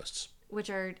two ghosts. Which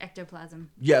are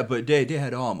ectoplasm. yeah, but they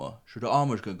had armor, so the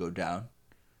armor's gonna go down,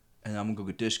 and I'm gonna go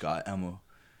get this guy. And I'm gonna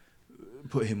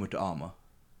put him with the armor.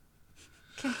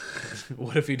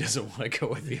 What if he doesn't want to go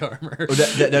with the armor? Well,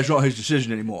 that's not his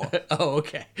decision anymore. Oh,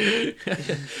 okay.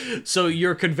 So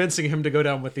you're convincing him to go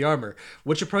down with the armor.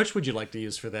 Which approach would you like to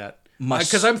use for that?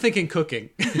 Because I'm thinking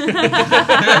cooking.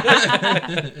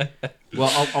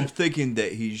 Well, I'm thinking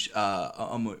that he's.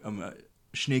 I'm gonna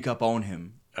sneak up on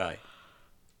him Aye.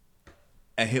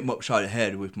 and hit him upside the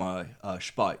head with my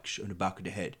spikes on the back of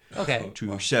the head. Okay.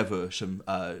 To sever some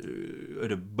of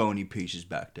the bony pieces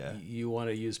back there. You want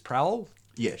to use prowl?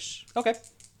 Yes, Okay.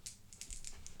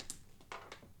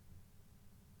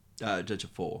 that's a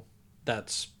 4.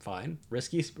 That's fine.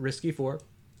 Risky 4.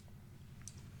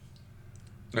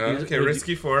 Okay,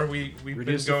 risky 4. We've been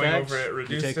reduce going effect, over it. you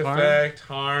Reduced take effect,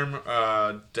 harm,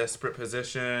 desperate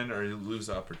position, or you lose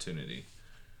opportunity.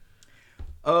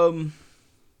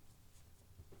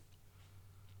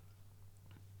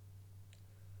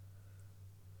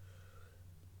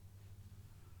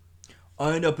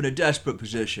 I end up in a desperate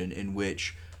position in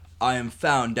which I am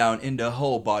found down in the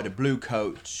hole by the blue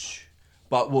coats,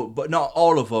 but not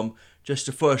all of them. Just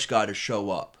the first guy to show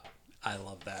up. I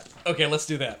love that. Okay, let's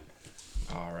do that.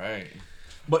 All right.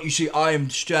 But you see, I am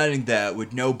standing there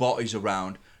with no bodies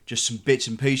around, just some bits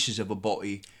and pieces of a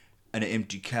body and an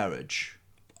empty carriage.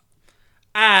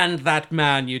 And that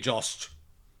man you just...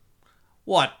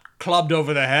 What, clubbed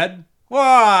over the head?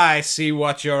 Why, I see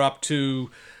what you're up to,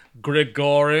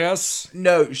 Gregorius.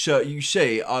 No, sir, you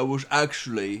see, I was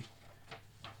actually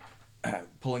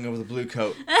pulling over the blue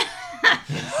coat.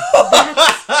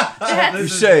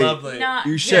 This is say- lovely. Not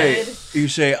You good.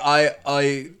 say,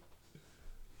 I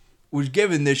was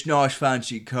given this nice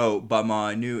fancy coat by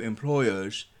my new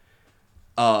employers,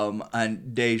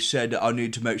 and they said that I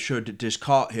need to make sure that this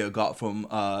cart here got from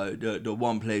the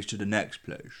one place to the next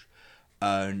place.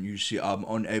 And you see, I'm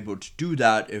unable to do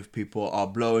that if people are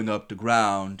blowing up the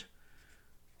ground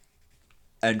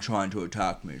and trying to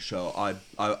attack me. So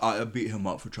I beat him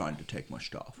up for trying to take my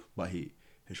stuff, but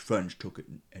his friends took it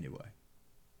anyway.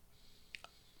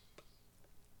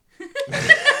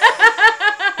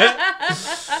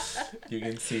 You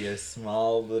can see a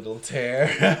small little tear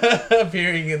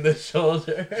appearing in the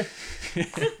shoulder.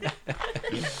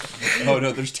 Oh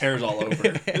no, there's tears all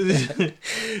over.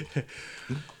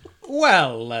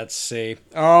 Well, let's see.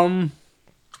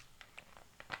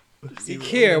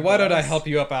 Here, why don't I help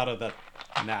you up out of that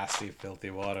nasty, filthy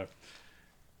water?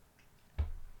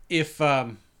 If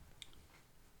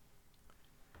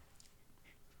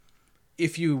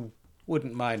you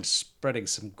wouldn't mind spreading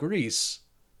some grease,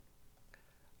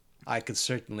 I could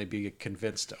certainly be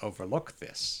convinced to overlook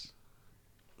this.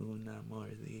 Una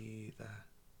mordida.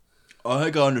 I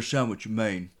think I understand what you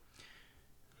mean.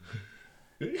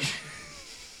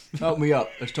 Help me up.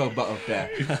 Let's talk about up there.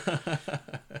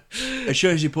 As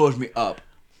soon as he pulls me up,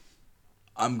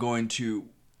 I'm going to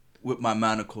whip my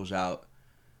manacles out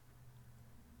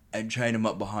and chain him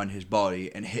up behind his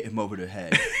body and hit him over the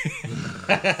head.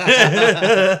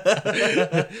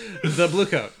 The blue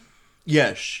coat.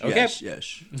 Yes, Okay.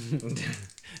 yes.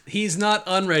 He's not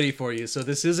unready for you, so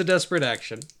this is a desperate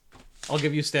action. I'll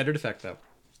give you standard effect, though.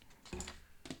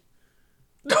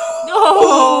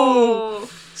 Oh!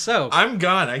 So, I'm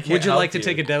gone. I can't. would you help like to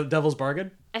take a devil's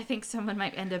bargain? I think someone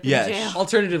might end up Yes. in jail.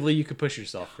 Alternatively, you could push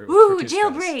yourself for Ooh, 2 stress.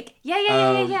 jailbreak!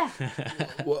 Yeah.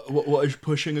 What is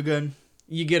pushing again?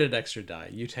 You get an extra die.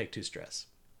 You take 2 stress.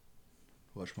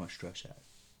 What's my stress at?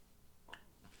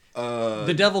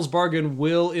 The devil's bargain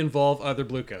will involve other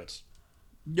blue coats.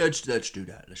 Let's do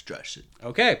that. Let's stress it.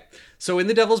 Okay. So in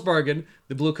the devil's bargain,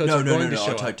 the blue coats are going to show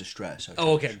I'll up. take the stress.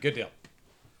 Oh, okay. Good deal.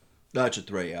 That's a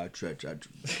 3.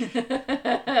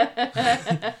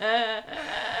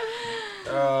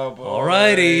 Oh boy.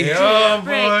 Alrighty. Oh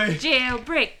boy.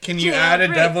 Jailbreak! Can you add a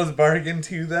jailbreak. devil's bargain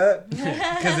to that?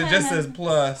 Because it just says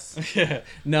plus.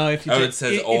 No, if you Oh, take- it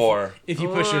says or. If you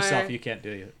push Or. yourself, you can't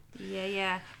do it.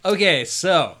 Yeah. Okay,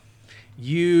 so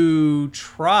you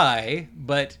try,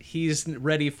 but he's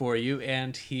ready for you,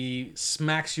 and he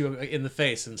smacks you in the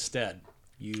face instead.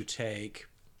 You take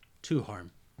 2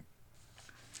 harm.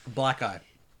 Black eye.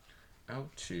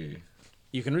 Ouchie.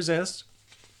 You can resist.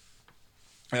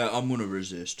 I'm gonna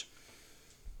resist.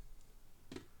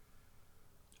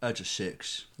 That's a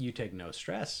 6. You take no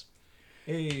stress.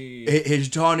 Hey. His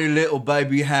tiny little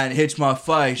baby hand hits my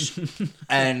face,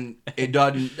 and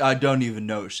I don't even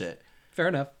notice it. Fair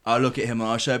enough. I look at him and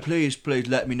I say, please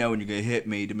let me know when you're going to hit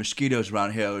me. The mosquitoes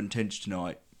around here are intense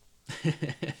tonight.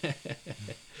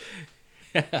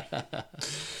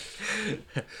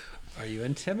 Are you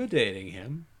intimidating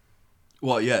him?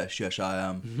 Well, yes, I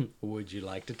am. Would you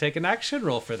like to take an action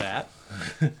roll for that?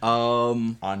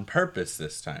 On purpose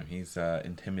this time. He's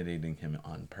intimidating him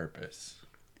on purpose.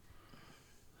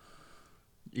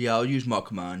 Yeah, I'll use my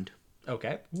command.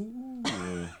 Okay.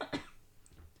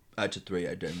 That's a 3,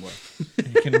 I didn't work.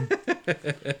 You can...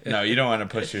 No, you don't want to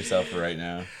push yourself right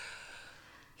now.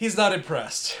 He's not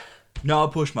impressed. No, I'll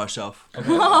push myself.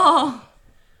 Oh,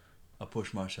 I'll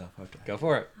push myself. Okay. Go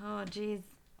for it. jeez.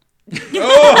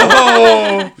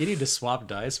 Oh! You need to swap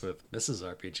dice with Mrs.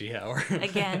 RPG Hour.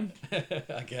 Again.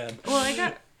 Again.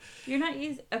 Well, you're not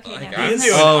using... Okay, Like, never I'm, mind. He's-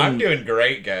 doing, I'm doing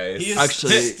great, guys. He is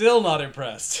Actually- still not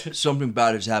impressed. Something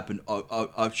bad has happened.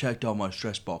 I've checked all my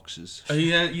stress boxes. Oh,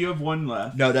 yeah, you have one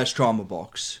left. No, that's trauma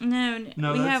box. No,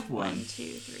 No, we that's have one. 1, 2,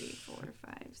 3, 4,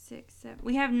 5, 6, 7.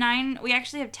 We have 9. We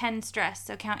actually have 10 stress,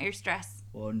 so count your stress.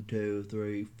 1, 2,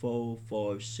 3, 4,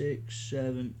 5, 6,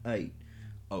 7, 8.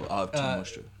 Oh, I have 2 more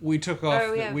stress. We took off.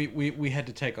 Oh, yeah. We had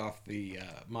to take off the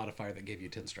modifier that gave you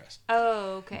 10 stress.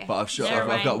 Oh, okay. But I've Never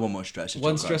got mind. 1 more stress. It's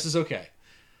One okay. stress is okay.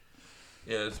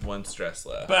 Yeah, there's one stress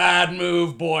left. Bad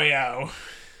move, boyo.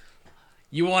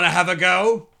 You want to have a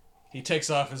go? He takes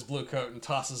off his blue coat and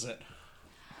tosses it.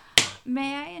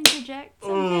 May I interject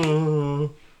something?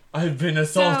 Oh, I've been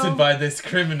assaulted So, by this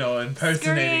criminal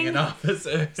impersonating an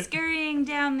officer. Scurrying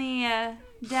down the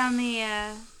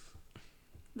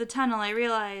tunnel, I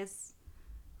realize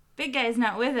Big guy's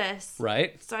not with us.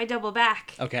 Right. So I double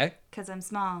back. Okay. Because I'm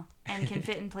small and can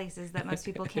fit in places that most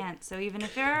people can't. So even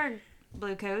if there are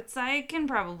blue coats, I can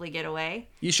probably get away.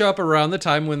 You show up around the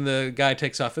time when the guy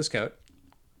takes off his coat.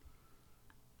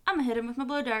 I'm going to hit him with my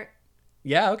blow dart.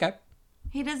 Yeah, okay.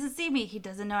 He doesn't see me. He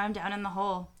doesn't know I'm down in the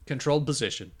hole. Controlled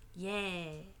position.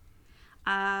 Yay.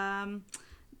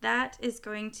 That is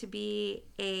going to be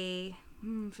a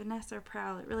finesse or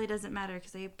prowl. It really doesn't matter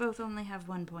because they both only have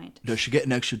 1 point. Does she get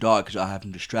an extra die because I have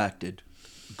him distracted?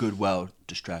 Well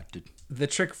distracted. The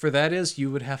trick for that is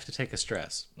you would have to take a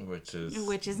stress. Which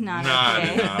is not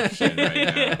an okay. option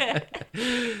right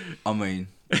now. I mean,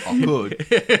 I could.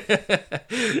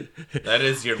 That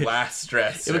is your last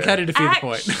stress. It would kind of defeat the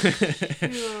point.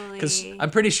 Because Actually, I'm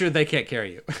pretty sure they can't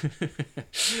carry you.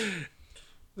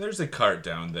 There's a cart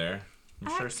down there.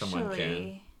 I'm sure someone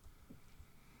can.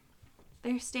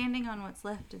 They're standing on what's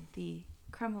left of the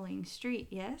crumbling street,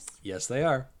 yes? Yes, they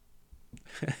are.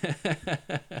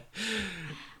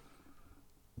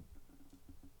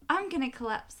 I'm going to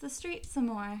collapse the street some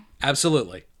more.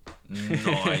 Absolutely.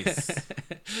 Nice.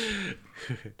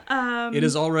 It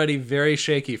is already very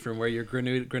shaky from where your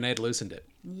grenade loosened it.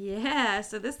 Yeah,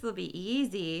 so this will be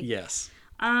easy. Yes.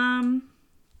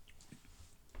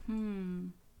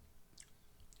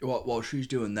 While she's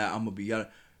doing that, I'm going to be yelling,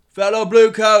 fellow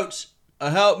blue coats,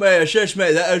 help me, assist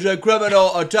me. There is a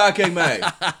criminal attacking me.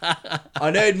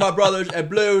 I need my brothers and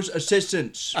blues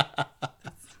assistance.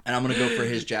 And I'm going to go for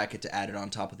his jacket to add it on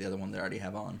top of the other one they already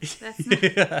have on. That's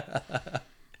not...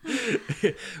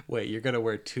 Wait, you're going to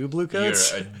wear 2 blue You're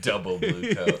coats? a double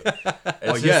blue coat.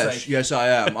 Oh, yes, I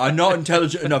am. I'm not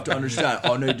intelligent enough to understand.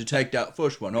 I need to take that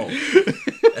first one off.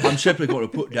 I'm simply going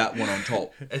to put that one on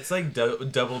top. It's like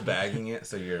double bagging it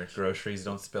so your groceries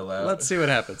don't spill out. Let's see what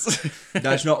happens.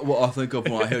 That's not what I think of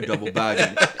when I hear double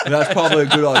bagging. But that's probably a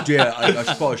good idea. I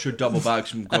probably should double bag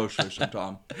some groceries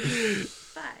sometime.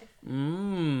 5.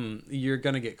 You're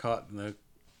going to get caught in the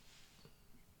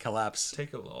collapse.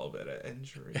 Take a little bit of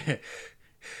injury.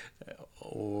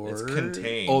 Or... It's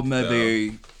contained. Or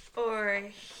maybe... Or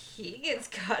he gets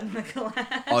caught in the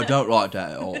collapse. I don't like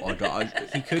that at all.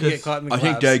 He could get caught in the I collapse.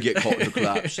 think they get caught in the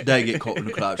collapse. They get caught in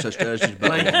the collapse. That's just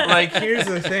better. like here's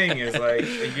the thing is like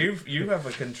you have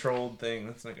a controlled thing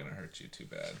that's not gonna hurt you too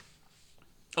bad.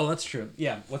 Oh, that's true.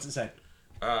 Yeah. What's it say?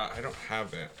 I don't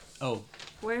have it. Oh.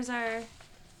 Where's our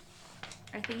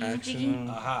thingy Action.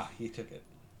 Aha. He took it.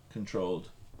 Controlled.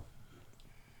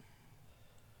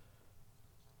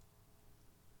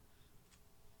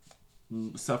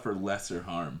 Suffer lesser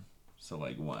harm. So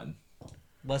like 1.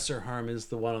 Lesser harm is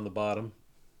the one on the bottom.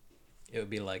 It would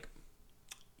be like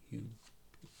you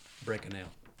break a nail.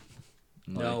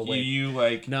 No, wait. You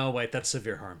like No, wait, that's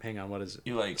severe harm. Hang on, what is it?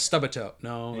 you like Stub a toe.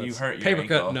 No, You that's hurt your paper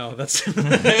ankle. cut. No, that's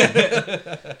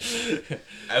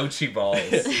ouchie balls.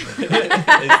 It's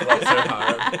lesser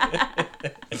harm.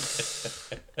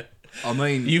 I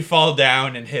mean... You fall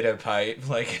down and hit a pipe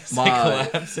like as it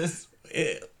collapses.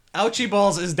 ouchie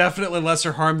balls is definitely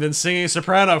lesser harm than singing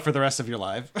soprano for the rest of your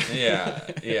life.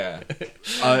 Yeah.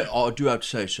 I do have to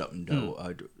say something,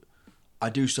 though. I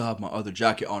do still have my other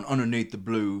jacket on underneath the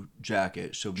blue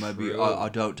jacket, so maybe I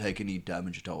don't take any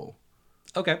damage at all.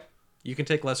 Okay, you can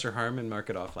take lesser harm and mark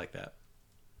it off like that.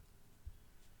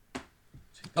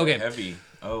 Okay. Heavy.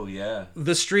 Oh yeah.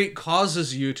 The street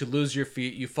causes you to lose your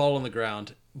feet. You fall on the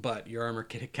ground, but your armor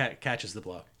catches the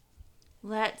blow.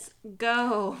 Let's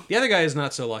go. The other guy is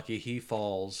not so lucky. He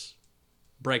falls,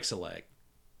 breaks a leg,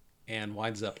 and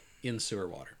winds up in sewer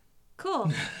water.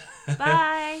 Cool.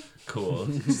 Bye. Cool.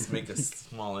 Just make a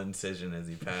small incision as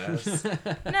you pass.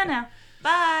 No.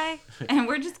 Bye. And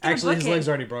we're just gonna Actually, book his it. leg's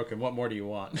already broken. What more do you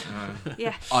want?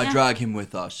 Yeah. I No. drag him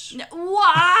with us. No.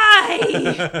 Why?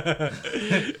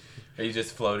 Are you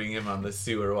just floating him on the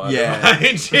sewer water Yeah.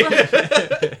 behind you?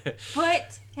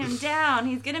 Put him down.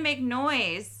 He's gonna make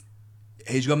noise.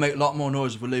 He's going to make a lot more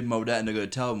noise if we leave him over there and they're going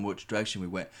to tell him which direction we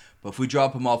went. But if we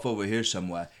drop him off over here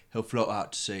somewhere, he'll float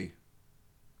out to sea.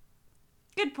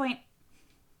 Good point.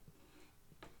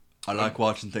 I like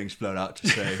watching things float out to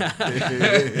sea.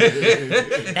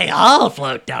 They all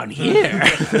float down here.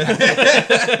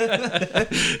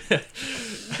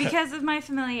 Because of my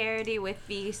familiarity with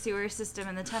the sewer system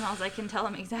and the tunnels, I can tell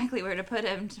him exactly where to put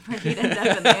him where he'd end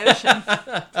up in the ocean.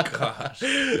 Gosh.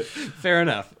 Fair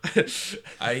enough.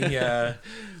 I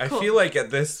Cool. feel like at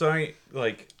this point,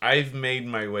 like I've made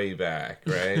my way back,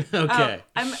 right? Okay.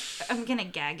 Oh, I'm gonna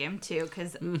gag him too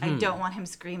because I don't want him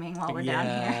screaming while we're down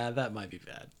here. Yeah, that might be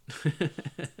bad.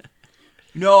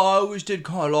 No, I always did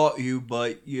kind of like you,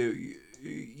 but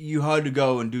you had to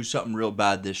go and do something real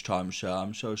bad this time, so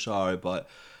I'm so sorry, but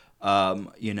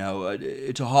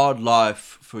It's a hard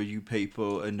life for you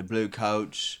people in the blue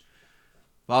coats.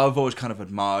 But I've always kind of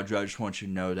admired you. I just want you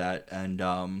to know that. And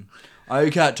I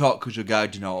can't talk because you're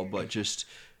gagged and all, but just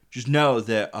know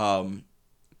that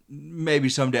maybe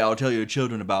someday I'll tell your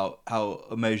children about how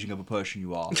amazing of a person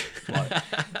you are. But,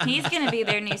 He's gonna be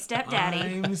their new stepdaddy.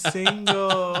 I'm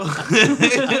single.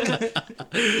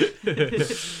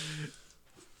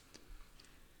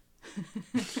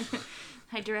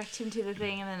 I direct him to the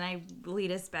thing, and then I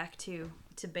lead us back to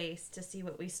base to see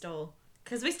what we stole.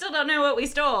 Because we still don't know what we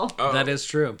stole. Oh. That is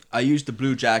true. I used the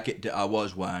blue jacket that I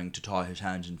was wearing to tie his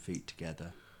hands and feet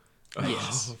together.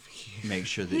 Yes. Make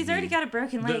sure that He's already got a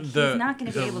broken leg. He's The not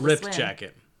going to be able to ripped swim.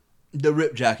 jacket. the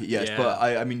rip jacket, yes, Yeah. but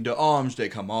I mean the arms they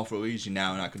come off real easy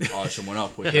now, and I can tie someone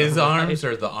up with His them. arms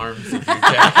or the arms of your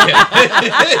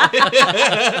jacket?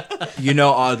 You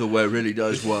know, either way really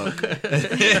does work.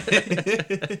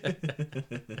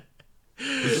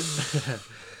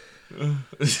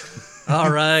 All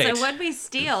right. So what'd we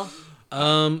steal?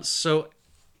 So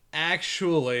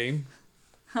actually,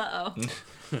 Uh-oh.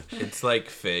 It's like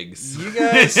figs. you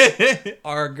guys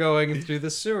are going through the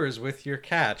sewers with your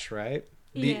catch, right?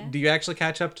 Yeah. Do you actually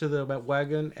catch up to the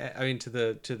wagon? I mean, to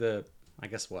the I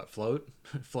guess what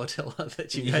flotilla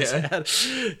that you guys Yeah. had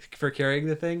for carrying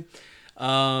the thing.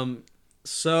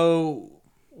 So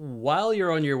while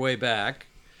you're on your way back,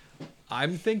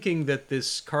 I'm thinking that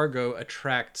this cargo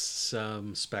attracts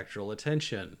some spectral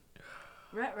attention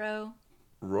Retro.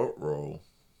 Roll.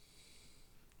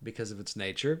 because of its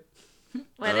nature.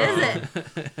 What is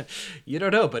it? You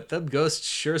don't know, but them ghosts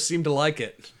sure seem to like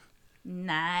it.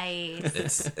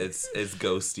 Nice. It's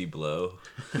ghosty blow.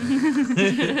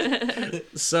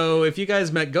 So if you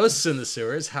guys met ghosts in the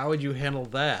sewers, how would you handle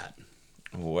that?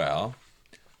 Well,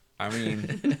 I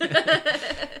mean,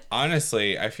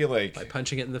 honestly, I feel By like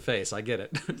punching it in the face. I get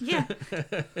it. Yeah.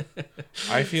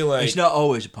 It's not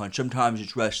always a punch. Sometimes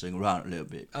it's wrestling around a little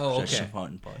bit. Oh, That's okay. the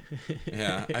fun part.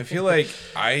 yeah, I feel like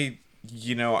I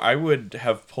would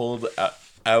have pulled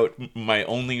out my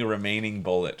only remaining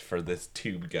bullet for this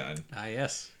tube gun. Ah,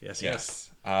 yes. Yes.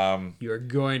 You are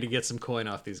going to get some coin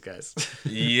off these guys.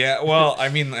 Yeah, well, I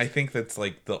mean, I think that's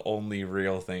like the only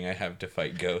real thing I have to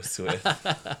fight ghosts with.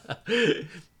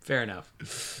 Fair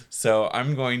enough. So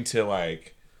I'm going to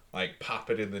like pop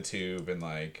it in the tube and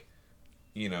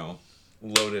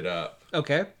load it up.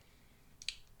 Okay.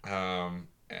 And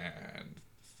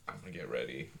I'm gonna get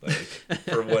ready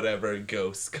for whatever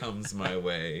ghost comes my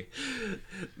way.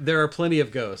 There are plenty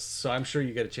of ghosts, so I'm sure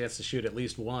you get a chance to shoot at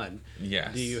least one.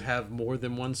 Yes. Do you have more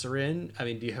than one syringe? I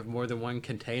mean, do you have more than one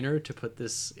container to put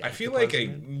this? I feel like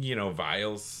in?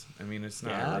 vials. I mean, it's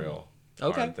not Yeah. a real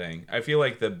Okay. hard thing. I feel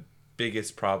like the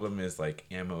biggest problem is like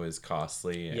ammo is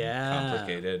costly and Yeah.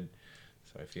 complicated.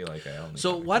 So I feel like I only.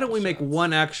 So have a why don't couple we make shots.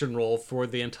 one action roll for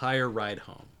the entire ride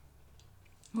home?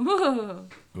 Ooh.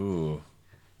 Ooh.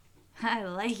 I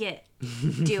like it.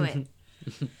 Do it.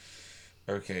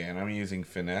 Okay, and I'm using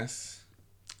finesse,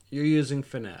 You're using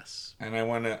finesse. and I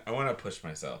wanna push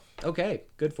myself. Okay,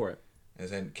 good for it.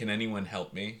 As in, can anyone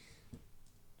help me?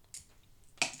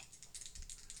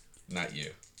 Not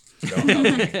you. Don't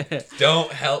help me.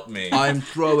 Don't help me. I'm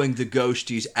throwing the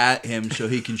ghosties at him so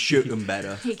he can shoot them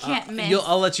better. He can't miss.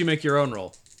 I'll let you make your own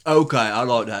roll. Okay, I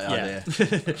like that Yeah.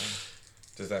 idea.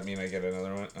 Does that mean I get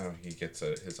another one? Oh, he gets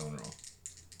his own roll.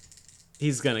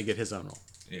 He's gonna get his own roll.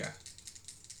 Yeah.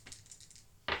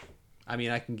 I mean,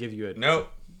 I can give you a.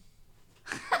 Nope.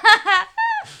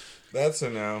 That's a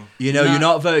no. You know, Not- you're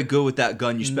not very good with that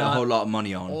gun you spent a not- whole lot of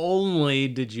money on. Only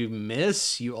did you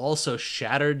miss, you also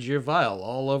shattered your vial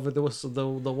all over the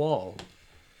wall.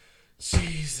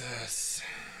 Jesus.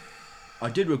 I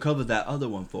did recover that other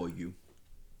one for you.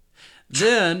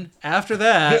 Then, after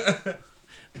that,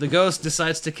 the ghost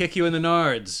decides to kick you in the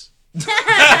nards.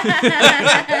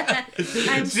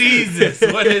 Jesus.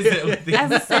 What is it with these?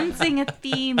 I'm sensing a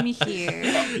theme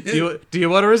here. Do you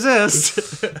want to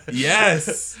resist?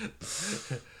 Yes.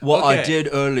 What I Okay. did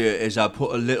earlier is I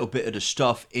put a little bit of the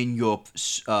stuff in your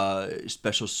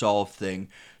special solve thing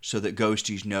so that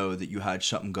ghosties know that you had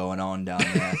something going on down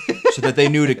there. So that they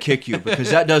knew to kick you,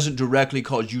 because that doesn't directly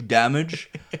cause you damage.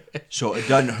 So it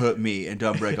doesn't hurt me and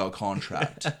doesn't break our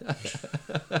contract.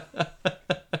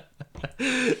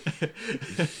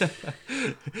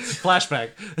 Flashback.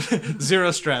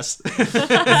 Zero stress.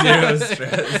 Zero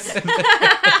stress.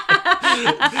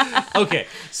 Okay,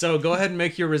 so go ahead and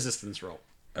make your resistance roll.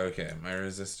 Okay, my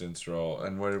resistance roll.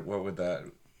 And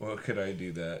what could I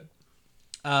do that?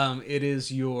 It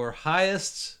is your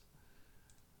highest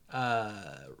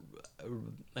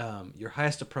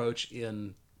approach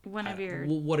in One of your.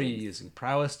 what are you using?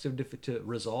 Prowess to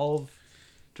resolve?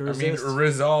 to I mean, resist?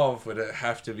 resolve would it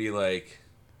have to be like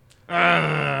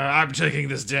I'm taking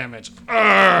this damage.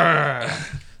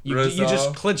 You just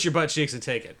Resolve? clench your butt cheeks and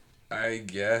take it. I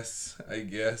guess.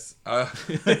 You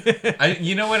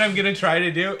know what I'm gonna try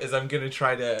to do is I'm gonna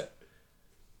try to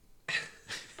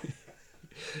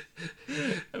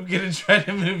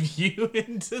move you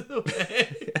into the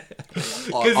way.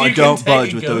 I you don't can take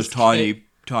budge a with those ghost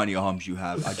tiny arms you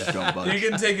have. I just don't budge. You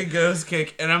can take a ghost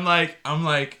kick, and I'm like, I'm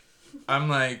like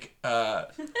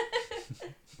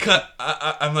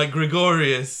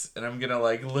Gregorius, and I'm gonna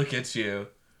like look at you,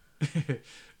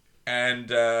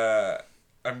 and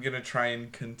I'm gonna try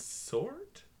and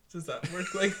consort. Does that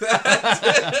work like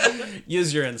that?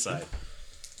 Use your insight.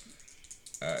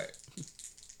 All right.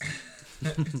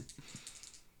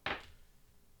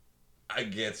 I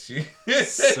get you.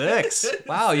 6.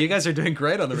 Wow, you guys are doing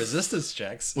great on the resistance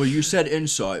checks. Well, you said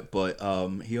insight, but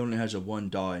he only has a 1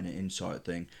 die in an insight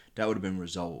thing. That would have been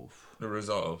resolve. The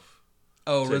resolve.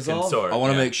 Oh, So resolve? consort, I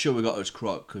want to yeah. make sure we got this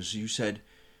correct, because you said,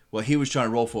 well, he was trying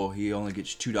to roll for, he only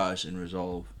gets 2 dice in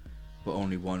resolve, but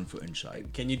only 1 for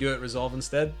insight. Can you do it resolve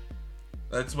instead?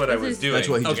 That's what I was doing. That's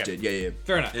what he Okay. just did. Yeah.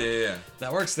 Fair enough. Yeah.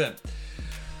 That works then.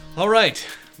 All right,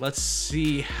 let's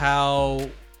see how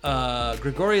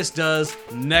Gregorius does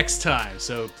next time.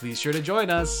 So please sure to join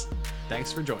us.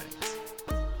 Thanks for joining us.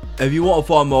 If you want to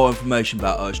find more information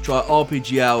about us, try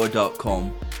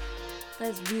rpghour.com.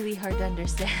 That's really hard to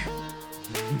understand.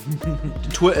 The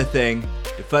Twitter thing,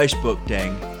 the Facebook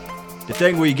thing, the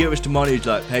thing where you give us the money is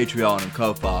like Patreon and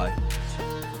Ko-Fi.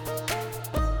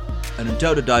 And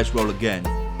until the dice roll again,